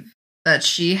believe that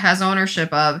she has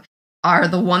ownership of are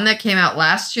the one that came out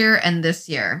last year and this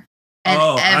year. And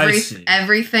I see.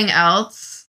 Everything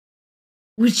else,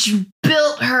 which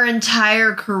built her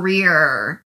entire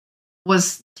career,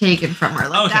 was taken from her.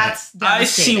 Like, okay. That's devastating.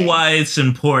 I see why it's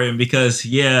important because,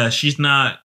 yeah, she's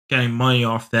not getting money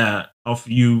off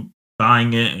you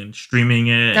buying it and streaming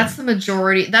it. That's the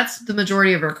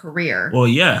majority of her career. Well,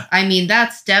 yeah. I mean,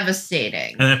 that's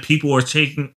devastating. And then people are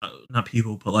taking, not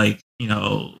people, but like, you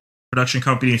know, production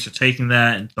companies are taking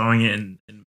that and throwing it in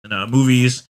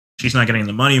movies. She's not getting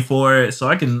the money for it, so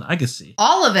I can see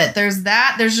all of it. There's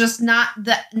that. There's just not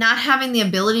having the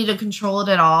ability to control it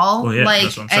at all. Well, yeah, like,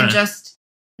 that's what I'm saying. and just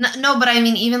no. But I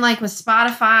mean, even like with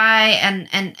Spotify and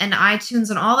iTunes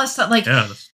and all this stuff. Like, yeah,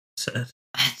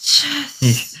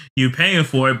 you paying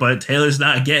for it, but Taylor's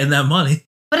not getting that money.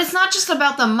 But it's not just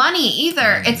about the money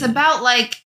either. It's about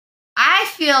like, I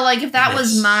feel like if that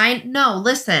was mine. No,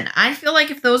 listen. I feel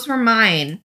like if those were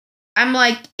mine, I'm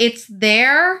like, it's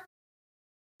there.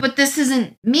 But this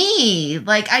isn't me.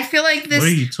 Like, I feel like this. What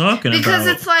are you talking about? Because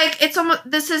it's like, it's almost,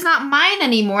 this is not mine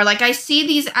anymore. Like, I see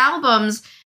these albums,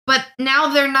 but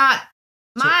now they're not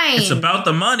mine. It's about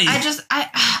the money. I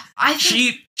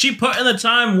think she put in the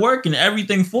time, work, and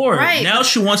everything for it. Right. Now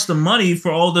she wants the money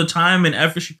for all the time and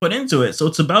effort she put into it. So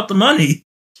it's about the money.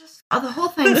 Just the whole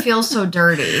thing feels so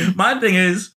dirty. My thing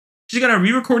is, she's gonna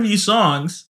re-record these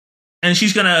songs. And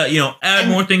she's gonna, add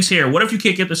more things here. What if you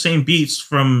can't get the same beats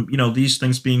from, these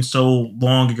things being so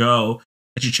long ago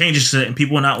that she changes it and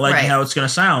people are not liking how it's gonna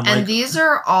sound? And these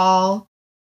are all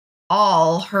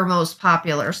her most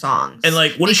popular songs. And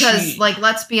like, because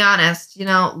let's be honest,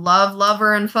 Love,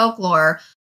 Lover, and Folklore,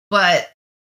 but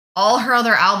all her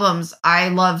other albums I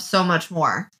love so much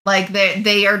more. Like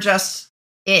they are just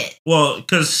it. Well,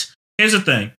 because here's the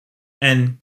thing,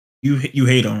 and you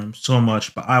hate on him so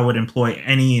much, but I would employ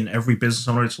any and every business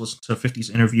owner to listen to 50's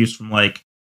interviews from like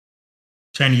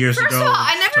 10 years ago. First of all,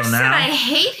 I never said I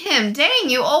hate him. Dang,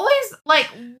 you always what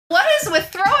is with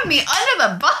throwing me under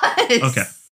the bus? Okay.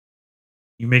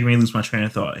 You make me lose my train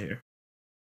of thought here.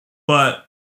 But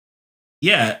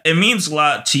yeah, it means a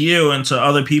lot to you and to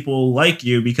other people like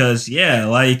you because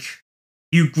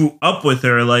you grew up with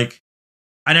her. Like,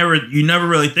 you never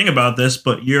really think about this,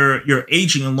 but you're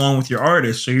aging along with your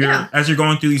artist. So as you're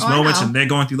going through these moments and they're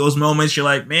going through those moments, you're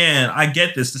like, man, I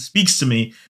get this. This speaks to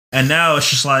me. And now it's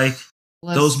just like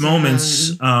those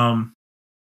moments.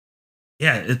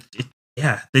 They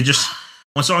just,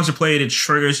 when songs are played, it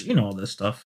triggers, all this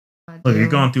stuff. Look, you're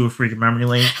going through a freaking memory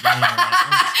lane.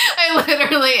 I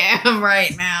literally am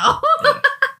right now. Yeah.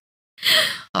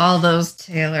 All those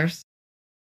Taylors.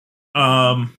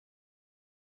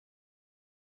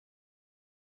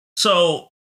 So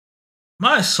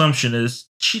my assumption is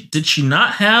did she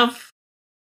not have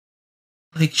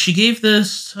she gave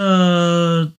this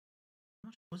was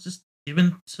this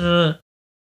given to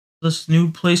this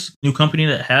new company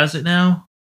that has it now?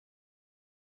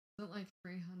 Is it like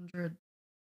 300?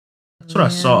 That's what I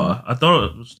saw. I thought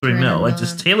it was 3 mil. Like,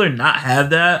 does Taylor not have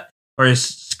that, or is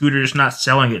Scooter just not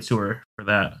selling it to her for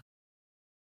that?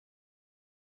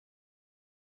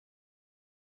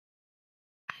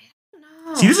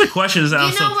 See, these are questions that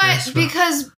I'm so curious about.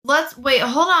 Because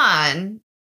hold on.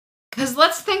 Because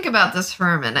let's think about this for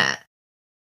a minute.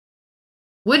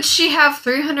 Would she have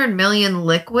 300 million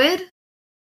liquid?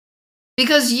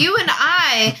 Because we've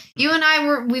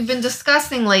been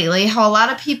discussing lately how a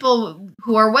lot of people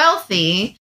who are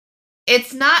wealthy,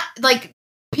 it's not like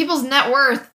people's net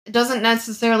worth it doesn't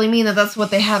necessarily mean that that's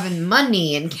what they have in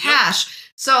money and cash.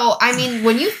 So, I mean,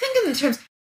 when you think in terms,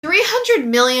 $300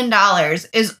 million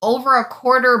is over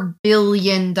 $250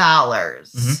 million.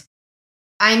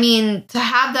 I mean, to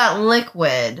have that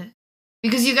liquid,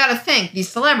 because you got to think, these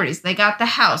celebrities, they got the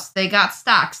house, they got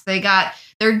stocks, they got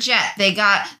their jet, they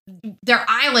got their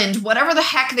island, whatever the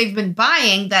heck they've been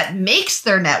buying that makes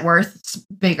their net worth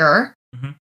bigger.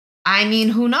 I mean,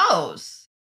 who knows?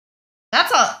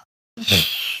 That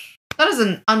is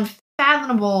an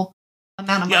unfathomable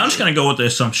amount of money. Yeah, I'm just going to go with the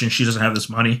assumption she doesn't have this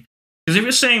money. Because if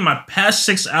you're saying my past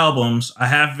 6 albums, I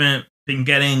haven't been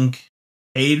getting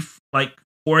paid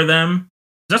for them,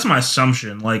 that's my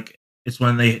assumption. Like, it's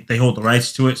when they hold the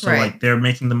rights to it. So, like, they're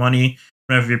making the money.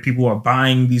 Whenever people are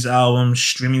buying these albums,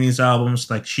 streaming these albums,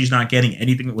 like, she's not getting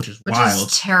anything, which is wild.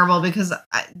 Which is terrible, because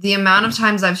the amount of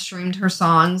times I've streamed her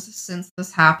songs since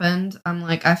this happened, I'm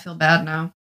like, I feel bad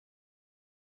now.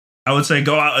 I would say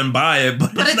go out and buy it,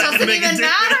 but it doesn't even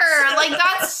matter. Like,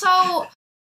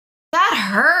 that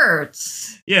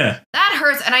hurts. Yeah. That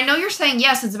hurts. And I know you're saying,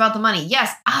 yes, it's about the money.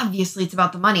 Yes, obviously it's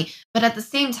about the money. But at the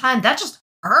same time, that just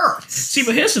hurts. See,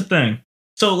 but here's the thing.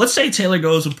 So let's say Taylor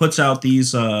goes and puts out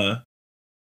these new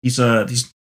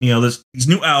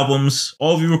albums,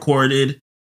 all of you recorded,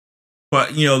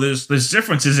 but there's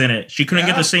differences in it. She couldn't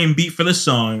get the same beat for the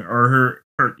song, or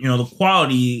her the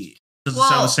quality doesn't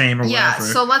sound the same, or whatever. Yeah,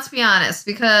 so let's be honest,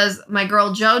 because my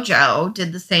girl JoJo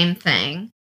did the same thing,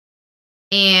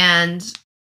 and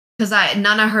because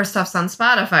none of her stuff's on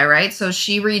Spotify, right? So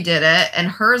she redid it, and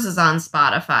hers is on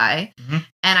Spotify,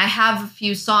 and I have a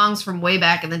few songs from way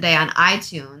back in the day on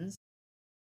iTunes.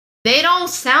 They don't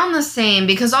sound the same,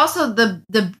 because also the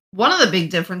one of the big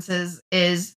differences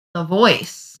is the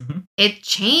voice. It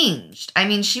changed. I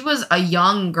mean, she was a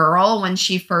young girl when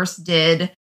she first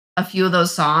did a few of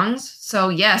those songs. So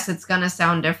yes, it's going to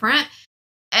sound different.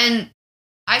 And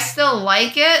I still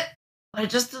like it, but it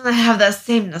just doesn't have that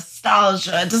same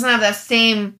nostalgia. It doesn't have that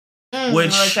same,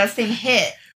 that same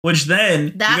hit. Which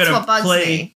then that's what bugs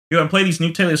me. You're going to play these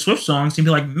new Taylor Swift songs and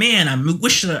be like, man, I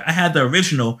wish that I had the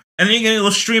original. And then you're going to go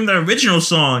stream the original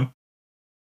song.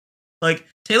 Like,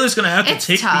 Taylor's going to have to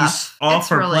take these off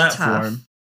her platform. Tough.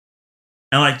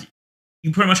 And, like,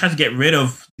 you pretty much have to get rid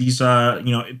of these, being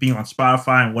on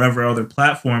Spotify and whatever other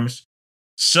platforms.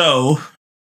 So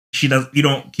you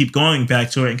don't keep going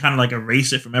back to it and kind of, like,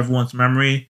 erase it from everyone's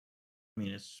memory. I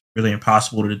mean, it's really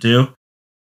impossible to do.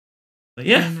 But,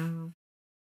 yeah.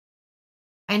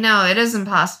 I know, it is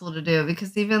impossible to do,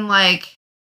 because even like,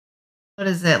 what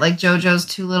is it? Like JoJo's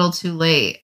Too Little Too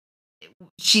Late.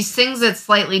 She sings it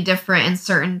slightly different in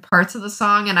certain parts of the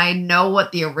song, and I know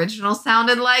what the original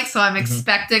sounded like, so I'm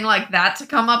expecting like that to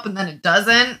come up, and then it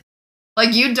doesn't.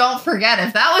 Like, you don't forget.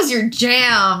 If that was your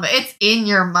jam, it's in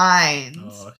your mind.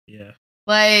 Oh, yeah.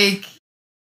 Like,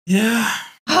 yeah.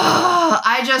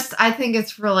 I think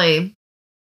it's really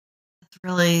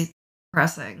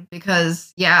depressing,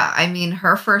 because I mean,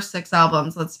 her first 6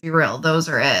 albums, let's be real, those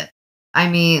are it. I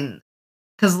mean,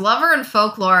 because Lover and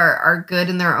Folklore are good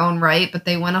in their own right, but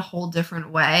they went a whole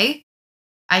different way.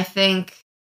 I think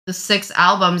the 6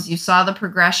 albums, you saw the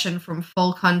progression from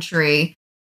full country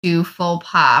to full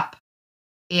pop,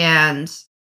 and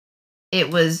it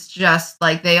was just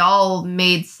like they all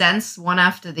made sense one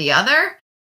after the other.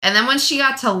 And then when she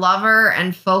got to Lover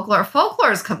and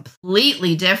Folklore is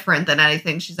completely different than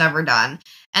anything she's ever done.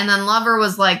 And then Lover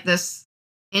was like this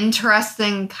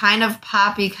interesting, kind of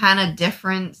poppy, kind of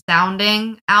different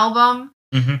sounding album.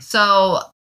 So,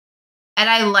 and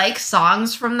I like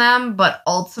songs from them, but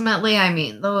ultimately, I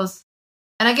mean, those,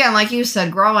 and again, like you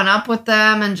said, growing up with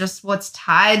them and just what's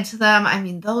tied to them, I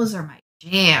mean, those are my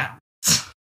jams.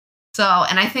 So,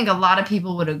 and I think a lot of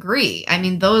people would agree. I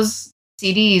mean, those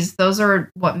CDs, those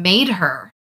are what made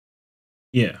her.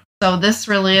 Yeah. So this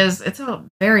really it's a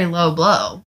very low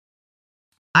blow.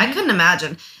 I couldn't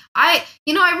imagine. I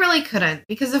really couldn't,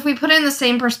 because if we put in the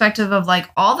same perspective of like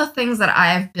all the things that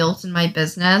I have built in my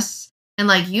business, and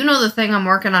like, the thing I'm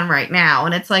working on right now,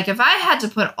 and it's like, if I had to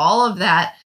put all of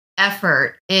that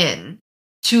effort in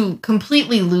to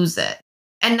completely lose it,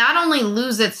 and not only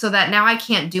lose it so that now I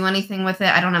can't do anything with it,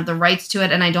 I don't have the rights to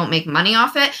it, and I don't make money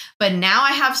off it, but now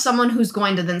I have someone who's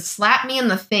going to then slap me in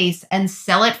the face and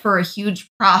sell it for a huge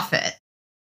profit.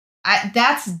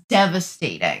 That's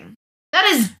devastating. That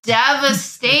is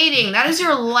devastating. That is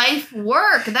your life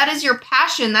work. That is your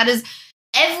passion. That is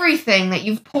everything that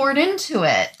you've poured into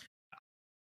it.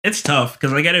 It's tough,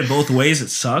 because I get it both ways. It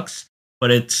sucks, but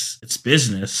it's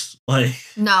business. Like,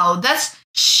 no,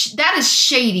 that is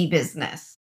shady business.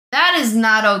 That is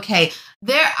not okay.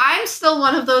 I'm still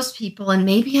one of those people, and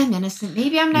maybe I'm innocent,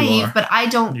 maybe I'm naive, but I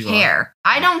don't care.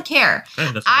 I don't care.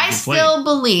 Okay, I still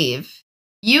believe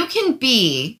you can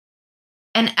be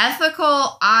an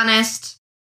ethical, honest,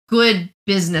 good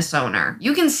business owner.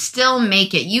 You can still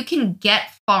make it. You can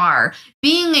get far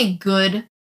being a good,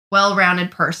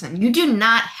 well-rounded person. You do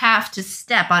not have to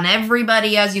step on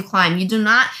everybody as you climb. You do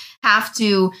not have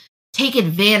to take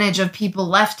advantage of people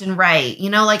left and right.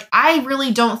 Like, I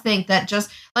really don't think that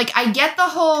just, like, I get the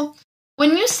whole,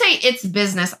 when you say it's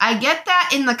business, I get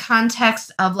that in the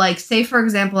context of, like, say, for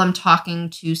example, I'm talking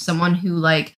to someone who,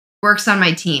 like, works on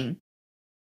my team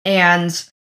and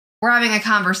we're having a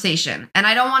conversation and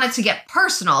I don't want it to get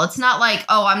personal. It's not like,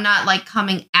 oh, I'm not, like,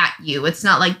 coming at you. It's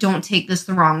not like, don't take this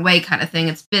the wrong way kind of thing.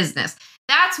 It's business.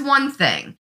 That's one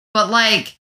thing. But,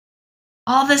 like,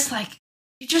 all this, like,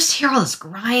 you just hear all this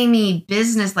grimy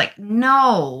business. Like,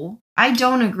 no, I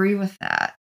don't agree with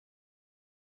that.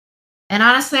 And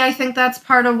honestly, I think that's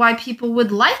part of why people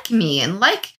would like me and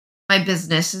like my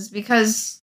business, is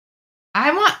because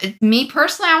I want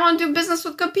to do business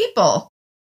with good people.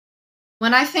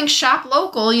 When I think shop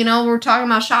local, we're talking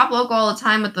about shop local all the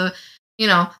time with the,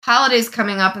 holidays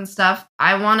coming up and stuff.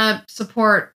 I want to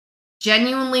support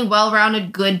genuinely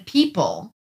well-rounded, good people.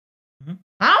 Mm-hmm.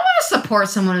 I don't want to support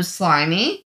someone who's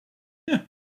slimy. Yeah.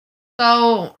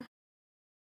 So,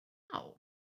 no.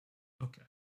 Okay.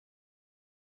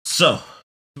 So, to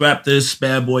wrap this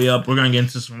bad boy up, we're going to get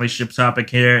into some relationship topic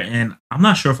here. And I'm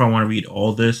not sure if I want to read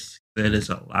all this. It is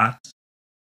a lot.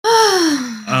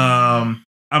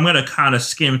 I'm going to kind of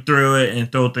skim through it and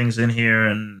throw things in here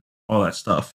and all that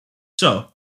stuff. So,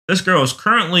 this girl is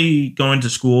currently going to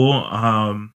school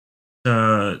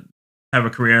to have a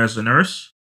career as a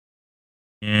nurse.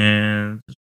 And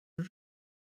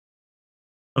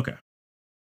okay.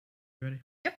 Ready?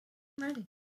 Yep, I'm ready.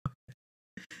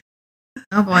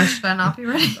 Oh boy, should I not be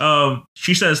ready?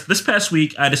 She says, this past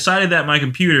week, I decided that my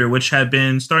computer, which had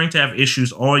been starting to have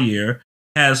issues all year,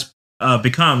 has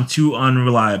become too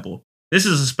unreliable. This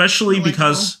is especially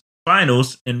because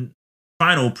finals and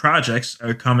final projects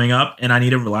are coming up, and I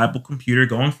need a reliable computer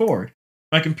going forward.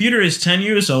 My computer is 10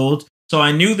 years old, so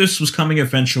I knew this was coming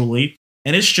eventually.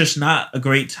 And it's just not a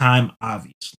great time,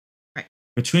 obviously. Right.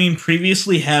 Between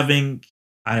previously having,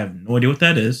 I have no idea what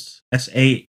that is.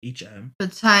 SAHM.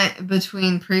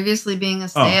 Between previously being a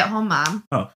stay-at-home mom.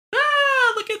 Oh,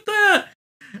 look at that!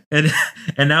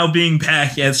 And now being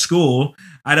back at school,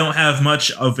 I don't have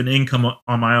much of an income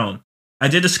on my own. I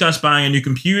did discuss buying a new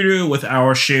computer with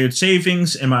our shared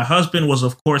savings, and my husband was,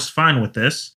 of course, fine with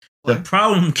this. What? The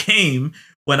problem came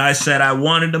when I said I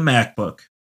wanted a MacBook.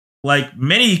 Like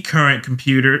many current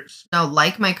computers. No,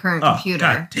 like my current computer.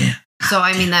 God damn. So,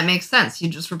 I mean, that makes sense. You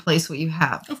just replace what you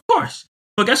have. Of course.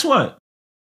 But guess what?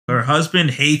 Her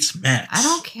husband hates Macs. I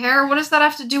don't care. What does that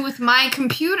have to do with my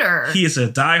computer? He is a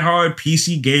diehard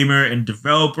PC gamer and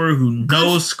developer who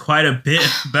knows quite a bit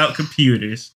about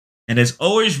computers and has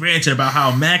always ranted about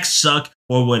how Macs suck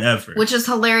or whatever. Which is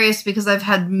hilarious because I've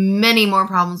had many more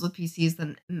problems with PCs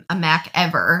than a Mac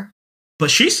ever.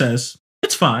 But she says,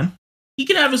 it's fine. He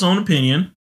can have his own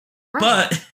opinion, right.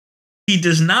 But he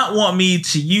does not want me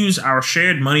to use our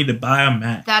shared money to buy a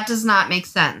Mac. That does not make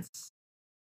sense.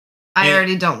 I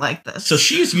already don't like this. So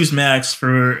she's used Macs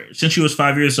since she was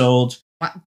 5 years old.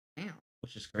 What? Damn.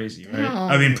 Which is crazy, right?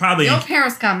 I mean, probably. Your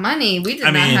parents got money. We did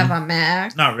not have a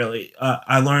Mac. Not really.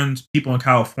 I learned people in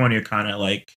California kind of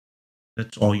like,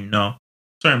 that's all you know.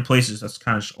 Certain places, that's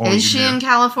kind of all you know. Is she in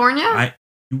California?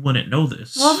 You wouldn't know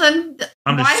this. Well, then,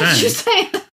 why did you say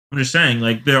that? I'm just saying,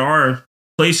 like, there are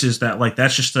places that, like,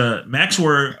 that's just Macs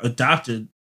were adopted.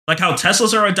 Like how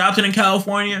Teslas are adopted in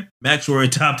California, Macs were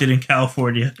adopted in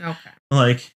California. Okay.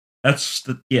 Like, that's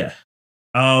yeah.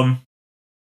 They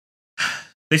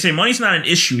say money's not an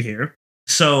issue here.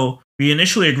 So we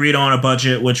initially agreed on a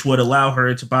budget which would allow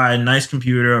her to buy a nice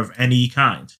computer of any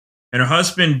kind. And her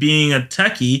husband, being a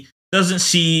techie, doesn't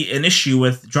see an issue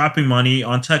with dropping money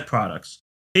on tech products.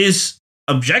 His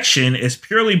objection is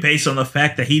purely based on the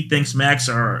fact that he thinks Macs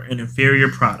are an inferior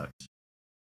product.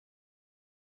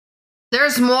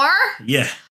 There's more? Yeah.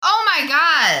 Oh my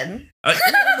god.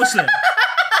 What's that?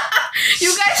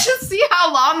 You guys should see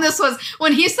how long this was.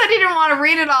 When he said he didn't want to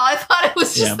read it all, I thought it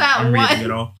was just I'm one. Reading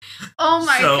it all. Oh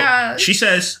my god. She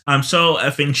says, I'm so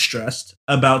effing stressed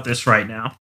about this right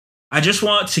now. I just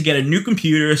want to get a new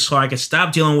computer so I can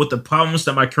stop dealing with the problems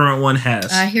that my current one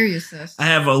has. I hear you, sis. I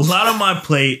have a lot on my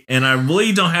plate, and I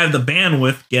really don't have the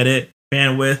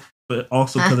bandwidth, but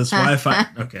also because it's Wi-Fi.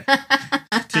 Okay.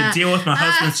 To deal with my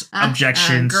husband's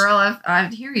objections. Girl, I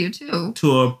hear you too.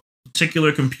 To a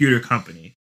particular computer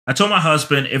company. I told my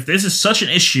husband, if this is such an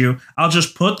issue, I'll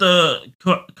just put the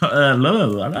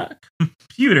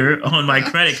computer on my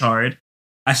credit card.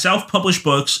 I self-publish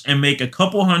books and make a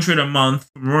couple $100 a month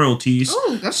from royalties.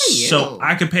 Ooh, good for you. So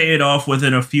I could pay it off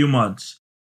within a few months.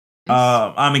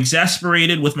 I'm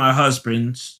exasperated with my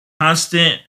husband's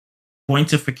constant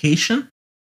pontification.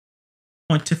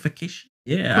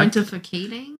 Yeah.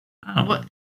 Pontificating? What?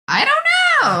 I don't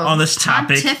know. On this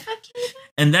topic. Pontificating?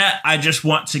 And that I just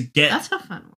want to That's a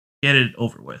fun one. Get it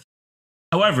over with.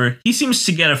 However, he seems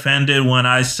to get offended when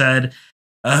I said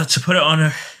to put it on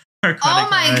her credit card. Oh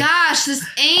my gosh, this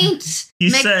ain't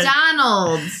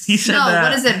McDonald's. He said no, that,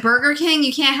 what is it? Burger King?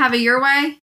 You can't have it your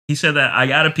way? He said that I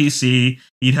got a PC,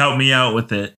 he'd help me out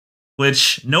with it.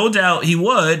 Which no doubt he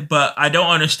would, but I don't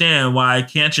understand why I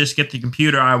can't just get the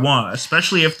computer I want,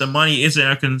 especially if the money isn't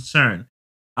a concern.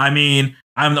 I mean,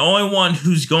 I'm the only one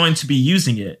who's going to be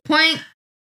using it. Point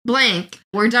blank.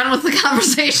 We're done with the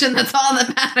conversation. That's all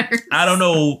that matters. I don't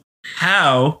know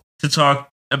how to talk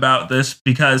about this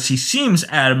because he seems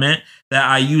adamant that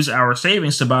I use our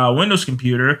savings to buy a Windows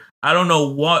computer. I don't know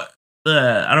what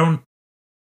I don't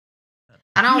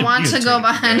want to go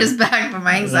behind his back, but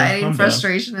my anxiety and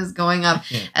frustration is going up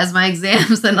as my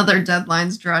exams and other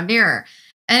deadlines draw nearer.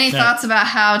 Any thoughts about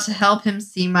how to help him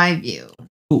see my view?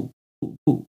 Ooh.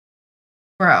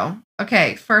 Bro,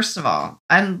 okay, first of all,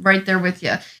 I'm right there with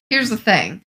you. Here's the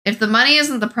thing. If the money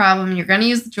isn't the problem, you're going to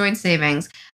use the joint savings.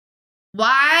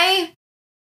 Why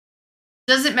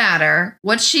does it matter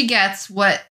what she gets,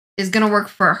 what is going to work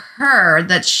for her,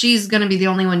 that she's going to be the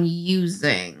only one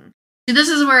using? See, this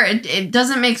is where it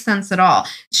doesn't make sense at all.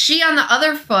 She, on the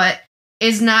other foot,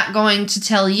 is not going to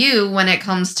tell you when it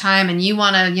comes time and you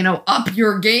want to, up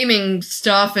your gaming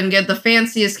stuff and get the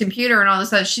fanciest computer and all this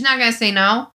stuff. She's not going to say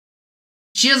no.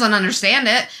 She doesn't understand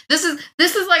it. This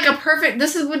is like a perfect,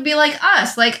 would be like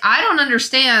us. Like, I don't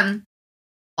understand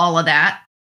all of that.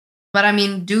 But I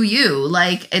mean, do you?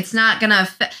 Like, it's not going to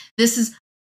affect. This is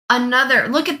another,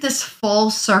 look at this full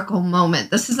circle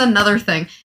moment. This is another thing.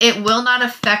 It will not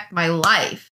affect my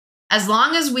life. As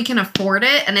long as we can afford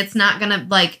it and it's not going to,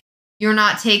 like, you're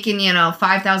not taking,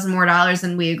 $5,000 more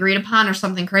than we agreed upon or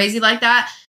something crazy like that.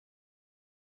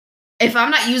 If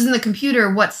I'm not using the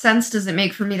computer, what sense does it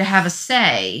make for me to have a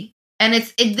say? And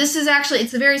this is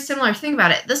a very similar thing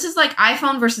about it. This is like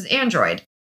iPhone versus Android.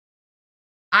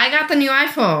 I got the new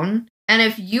iPhone, and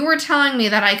if you were telling me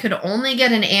that I could only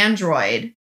get an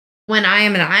Android when I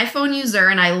am an iPhone user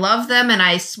and I love them and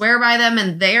I swear by them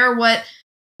and they are what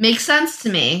makes sense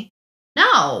to me,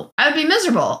 no, I would be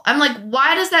miserable. I'm like,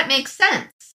 why does that make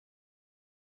sense?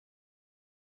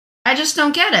 I just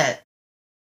don't get it.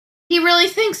 He really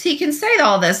thinks he can say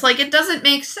all this. Like, it doesn't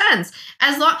make sense.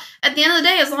 At the end of the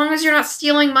day, as long as you're not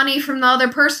stealing money from the other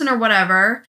person or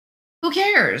whatever, who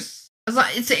cares?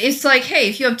 It's like, hey,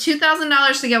 if you have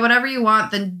 $2,000 to get whatever you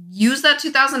want, then use that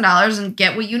 $2,000 and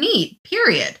get what you need.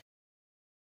 Period.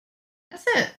 That's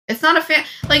it. It's not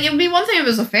like, it would be one thing if it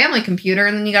was a family computer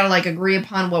and then you got to like agree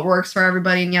upon what works for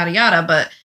everybody and yada yada, but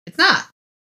it's not.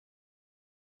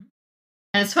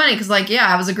 And it's funny because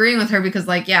I was agreeing with her because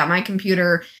my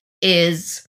computer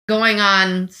is going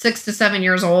on 6 to 7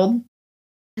 years old.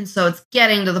 And so it's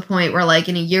getting to the point where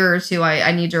in a year or two,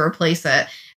 I need to replace it.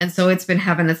 And so it's been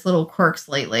having its little quirks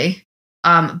lately.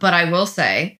 But I will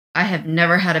say, I have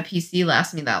never had a PC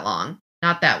last me that long.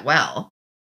 Not that well.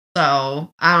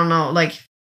 So I don't know.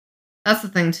 That's the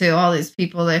thing too. All these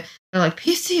people, they're like,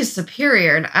 PC is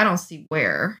superior. And I don't see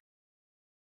where.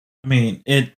 I mean,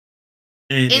 in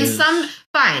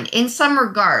some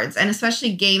regards, and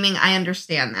especially gaming, I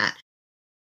understand that.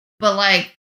 But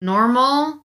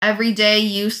normal, everyday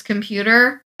use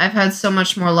computer, I've had so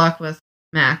much more luck with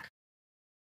Mac.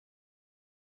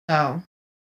 So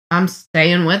I'm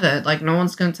staying with it. No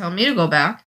one's going to tell me to go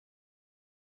back.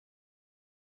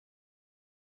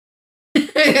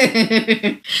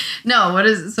 No, what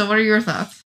are your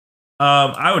thoughts?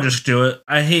 I would just do it.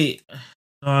 I hate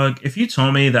if you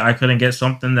told me that I couldn't get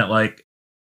something that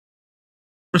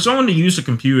for someone to use a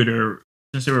computer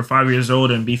since they were 5 years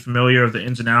old and be familiar with the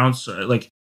ins and outs,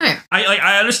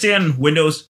 I understand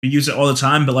Windows, we use it all the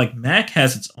time, but Mac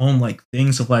has its own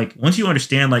things of once you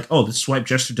understand oh, the swipe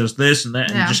gesture does this and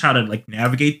that, and just how to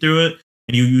navigate through it,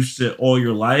 and you used it all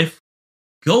your life,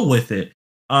 go with it.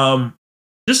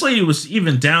 This lady was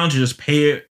even down to just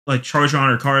pay it, charge her on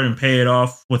her card and pay it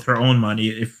off with her own money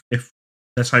if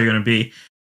that's how you're gonna be.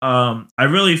 I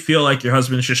really feel like your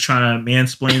husband's just trying to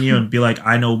mansplain you and be like,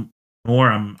 I know more,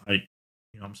 I'm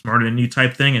smarter than you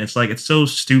type thing, and it's so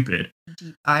stupid.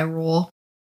 Deep eye roll.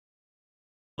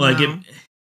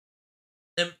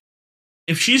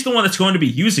 If she's the one that's going to be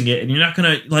using it, and you're not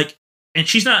gonna and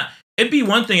she's not. It'd be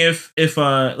one thing if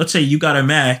let's say you got a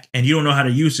Mac and you don't know how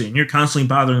to use it, and you're constantly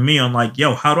bothering me on like,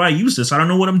 yo, how do I use this? I don't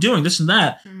know what I'm doing, this and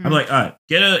that. Mhm. I'm like, all right,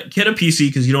 get a PC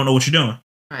because you don't know what you're doing.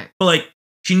 Right. But like,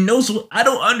 she knows. I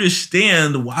don't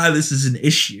understand why this is an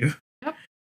issue. Yep.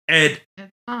 And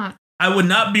It's not. I would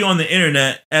not be on the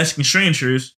internet asking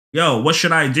strangers, yo, what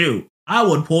should I do? I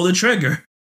would pull the trigger.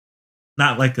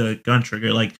 Not like a gun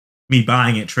trigger, like me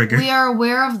buying it trigger. We are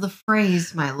aware of the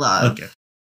phrase, my love. Okay.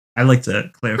 I like to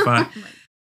clarify.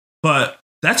 But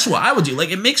that's what I would do. Like,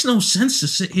 it makes no sense to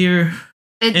sit here.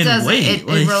 It and doesn't. wait. It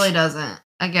really doesn't.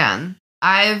 Again,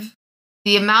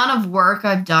 the amount of work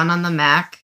I've done on the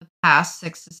Mac the past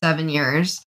 6 to 7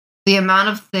 years, the amount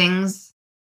of things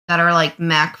that are like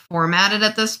Mac formatted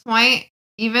at this point,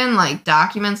 even like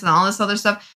documents and all this other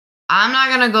stuff, I'm not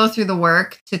going to go through the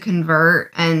work to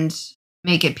convert and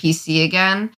make it PC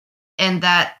again. And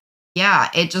that, yeah,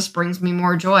 it just brings me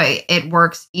more joy. It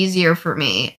works easier for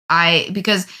me.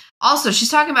 Because also she's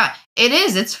talking about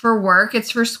it's for work,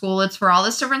 it's for school, it's for all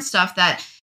this different stuff that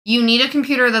you need a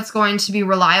computer that's going to be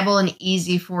reliable and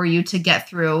easy for you to get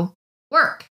through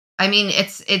work. I mean,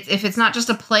 it's if it's not just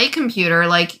a play computer,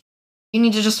 like you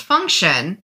need to just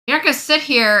function. You're not going to sit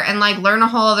here and like learn a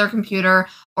whole other computer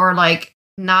or like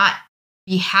not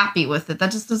be happy with it.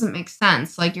 That just doesn't make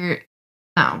sense. Like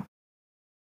no.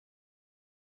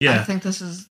 Yeah. I think this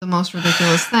is the most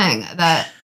ridiculous thing that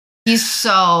he's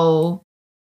so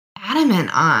adamant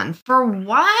on. For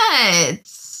what?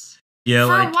 Yeah,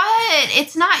 For like, what?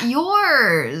 It's not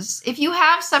yours. If you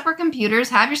have separate computers,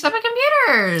 have your separate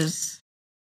computers.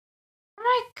 Oh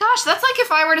my gosh, that's like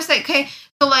if I were to say, okay,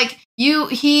 so like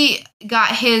he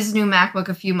got his new MacBook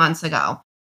a few months ago.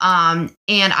 And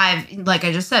like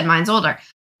I just said, mine's older.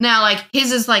 Now, like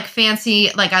his is like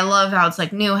fancy, like I love how it's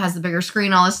like new, has the bigger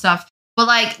screen, all this stuff. But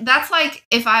like that's like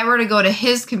if I were to go to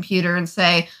his computer and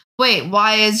say, wait,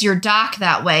 why is your dock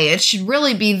that way? It should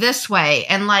really be this way.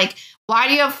 And like, why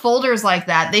do you have folders like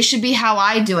that? They should be how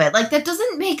I do it. Like that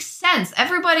doesn't make sense.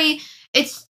 Everybody,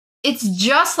 it's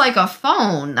just like a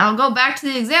phone. I'll go back to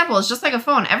the example. It's just like a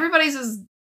phone. Everybody's is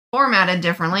formatted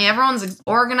differently. Everyone's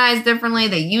organized differently.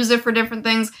 They use it for different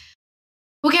things.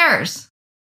 Who cares?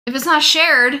 If it's not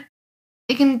shared,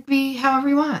 it can be however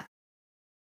you want.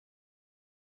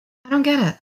 I don't get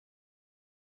it.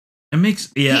 it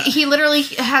makes, yeah. He literally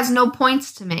has no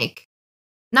points to make.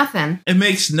 Nothing. It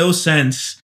makes no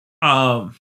sense.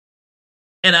 And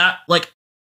I'd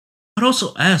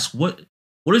also ask, what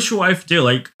does your wife do?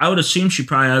 Like, I would assume she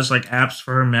probably has like apps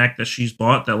for her Mac that she's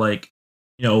bought that like,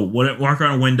 wouldn't work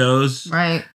on Windows.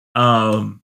 Right.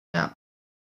 Yeah.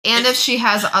 And if she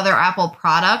has other Apple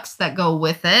products that go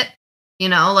with it,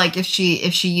 like if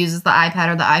she uses the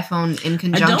iPad or the iPhone in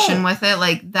conjunction with it,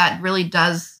 like that really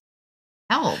does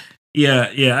help. Yeah.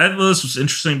 I thought this was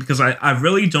interesting because I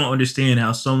really don't understand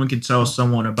how someone can tell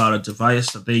someone about a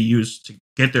device that they use to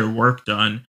get their work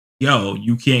done, yo,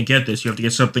 you can't get this, you have to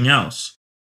get something else.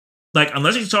 Like,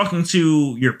 unless you're talking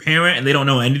to your parent and they don't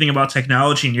know anything about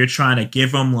technology and you're trying to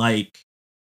give them like,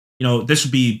 this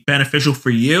would be beneficial for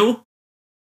you,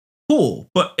 cool.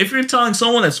 But if you're telling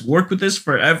someone that's worked with this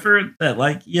forever that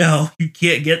like, yo, you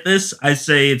can't get this, I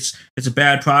say it's a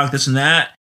bad product, this and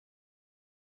that,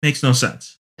 makes no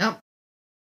sense. Yep.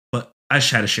 But I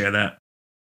just had to share that.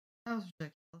 That was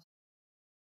ridiculous.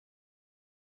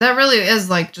 That really is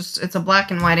like it's a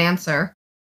black and white answer.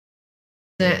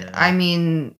 That, Yeah. I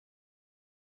mean,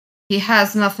 he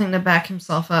has nothing to back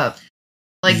himself up.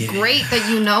 Like, Yeah. great that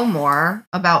you know more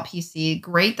about PC.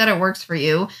 Great that it works for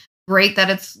you. Great that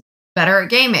it's better at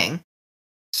gaming.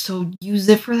 So use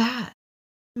it for that.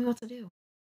 Tell me what to do.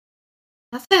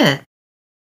 That's it.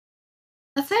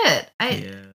 That's it.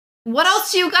 What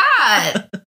else you got?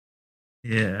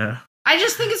 Yeah. I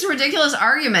just think it's a ridiculous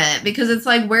argument because it's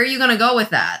like, where are you going to go with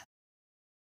that?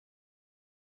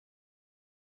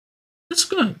 It's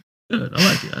good. Good. I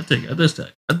like it. I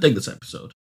think this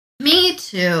episode. Me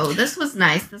too. This was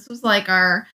nice. This was like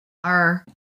our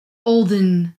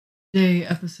olden day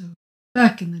episode.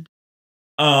 Back in the day.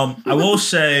 I will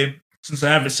say, since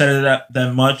I haven't said it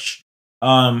that much,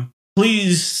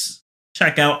 please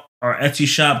check out our Etsy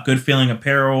shop, Good Feeling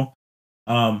Apparel.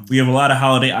 We have a lot of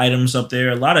holiday items up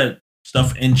there, a lot of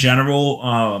stuff in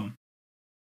general.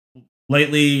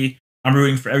 Lately, I'm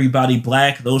rooting for Everybody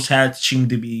Black. Those hats seem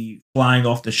to be flying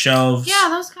off the shelves. Yeah,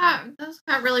 those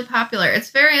got really popular.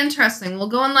 It's very interesting. We'll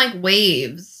go in like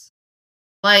waves.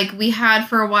 Like we had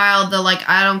for a while the like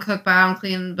I don't cook but I don't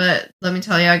clean, but let me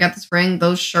tell you, I got this ring.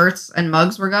 Those shirts and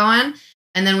mugs were going.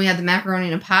 And then we had the macaroni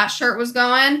in a pot shirt was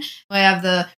going. We have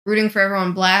the rooting for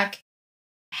everyone black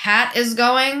hat is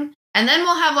going. And then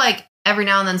we'll have like every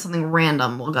now and then something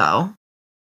random will go.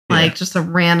 like just a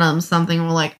random something.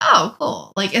 We're like, oh,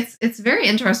 cool. Like it's very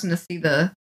interesting to see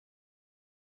the.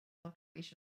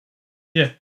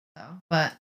 Yeah. So,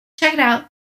 but check it out.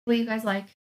 What you guys like?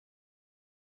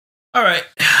 All right.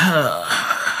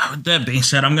 With that being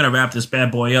said, I'm gonna wrap this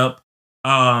bad boy up.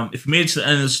 If you made it to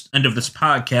the end of this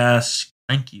podcast,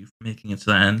 thank you for making it to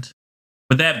the end.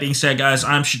 With that being said, guys,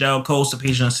 I'm Shadell, co-host of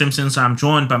Page on Simpsons. I'm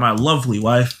joined by my lovely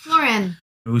wife, Lauren.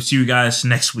 And we'll see you guys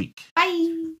next week.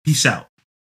 Bye. Peace out.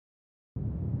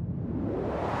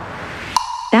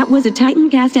 That was a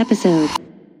Titancast episode.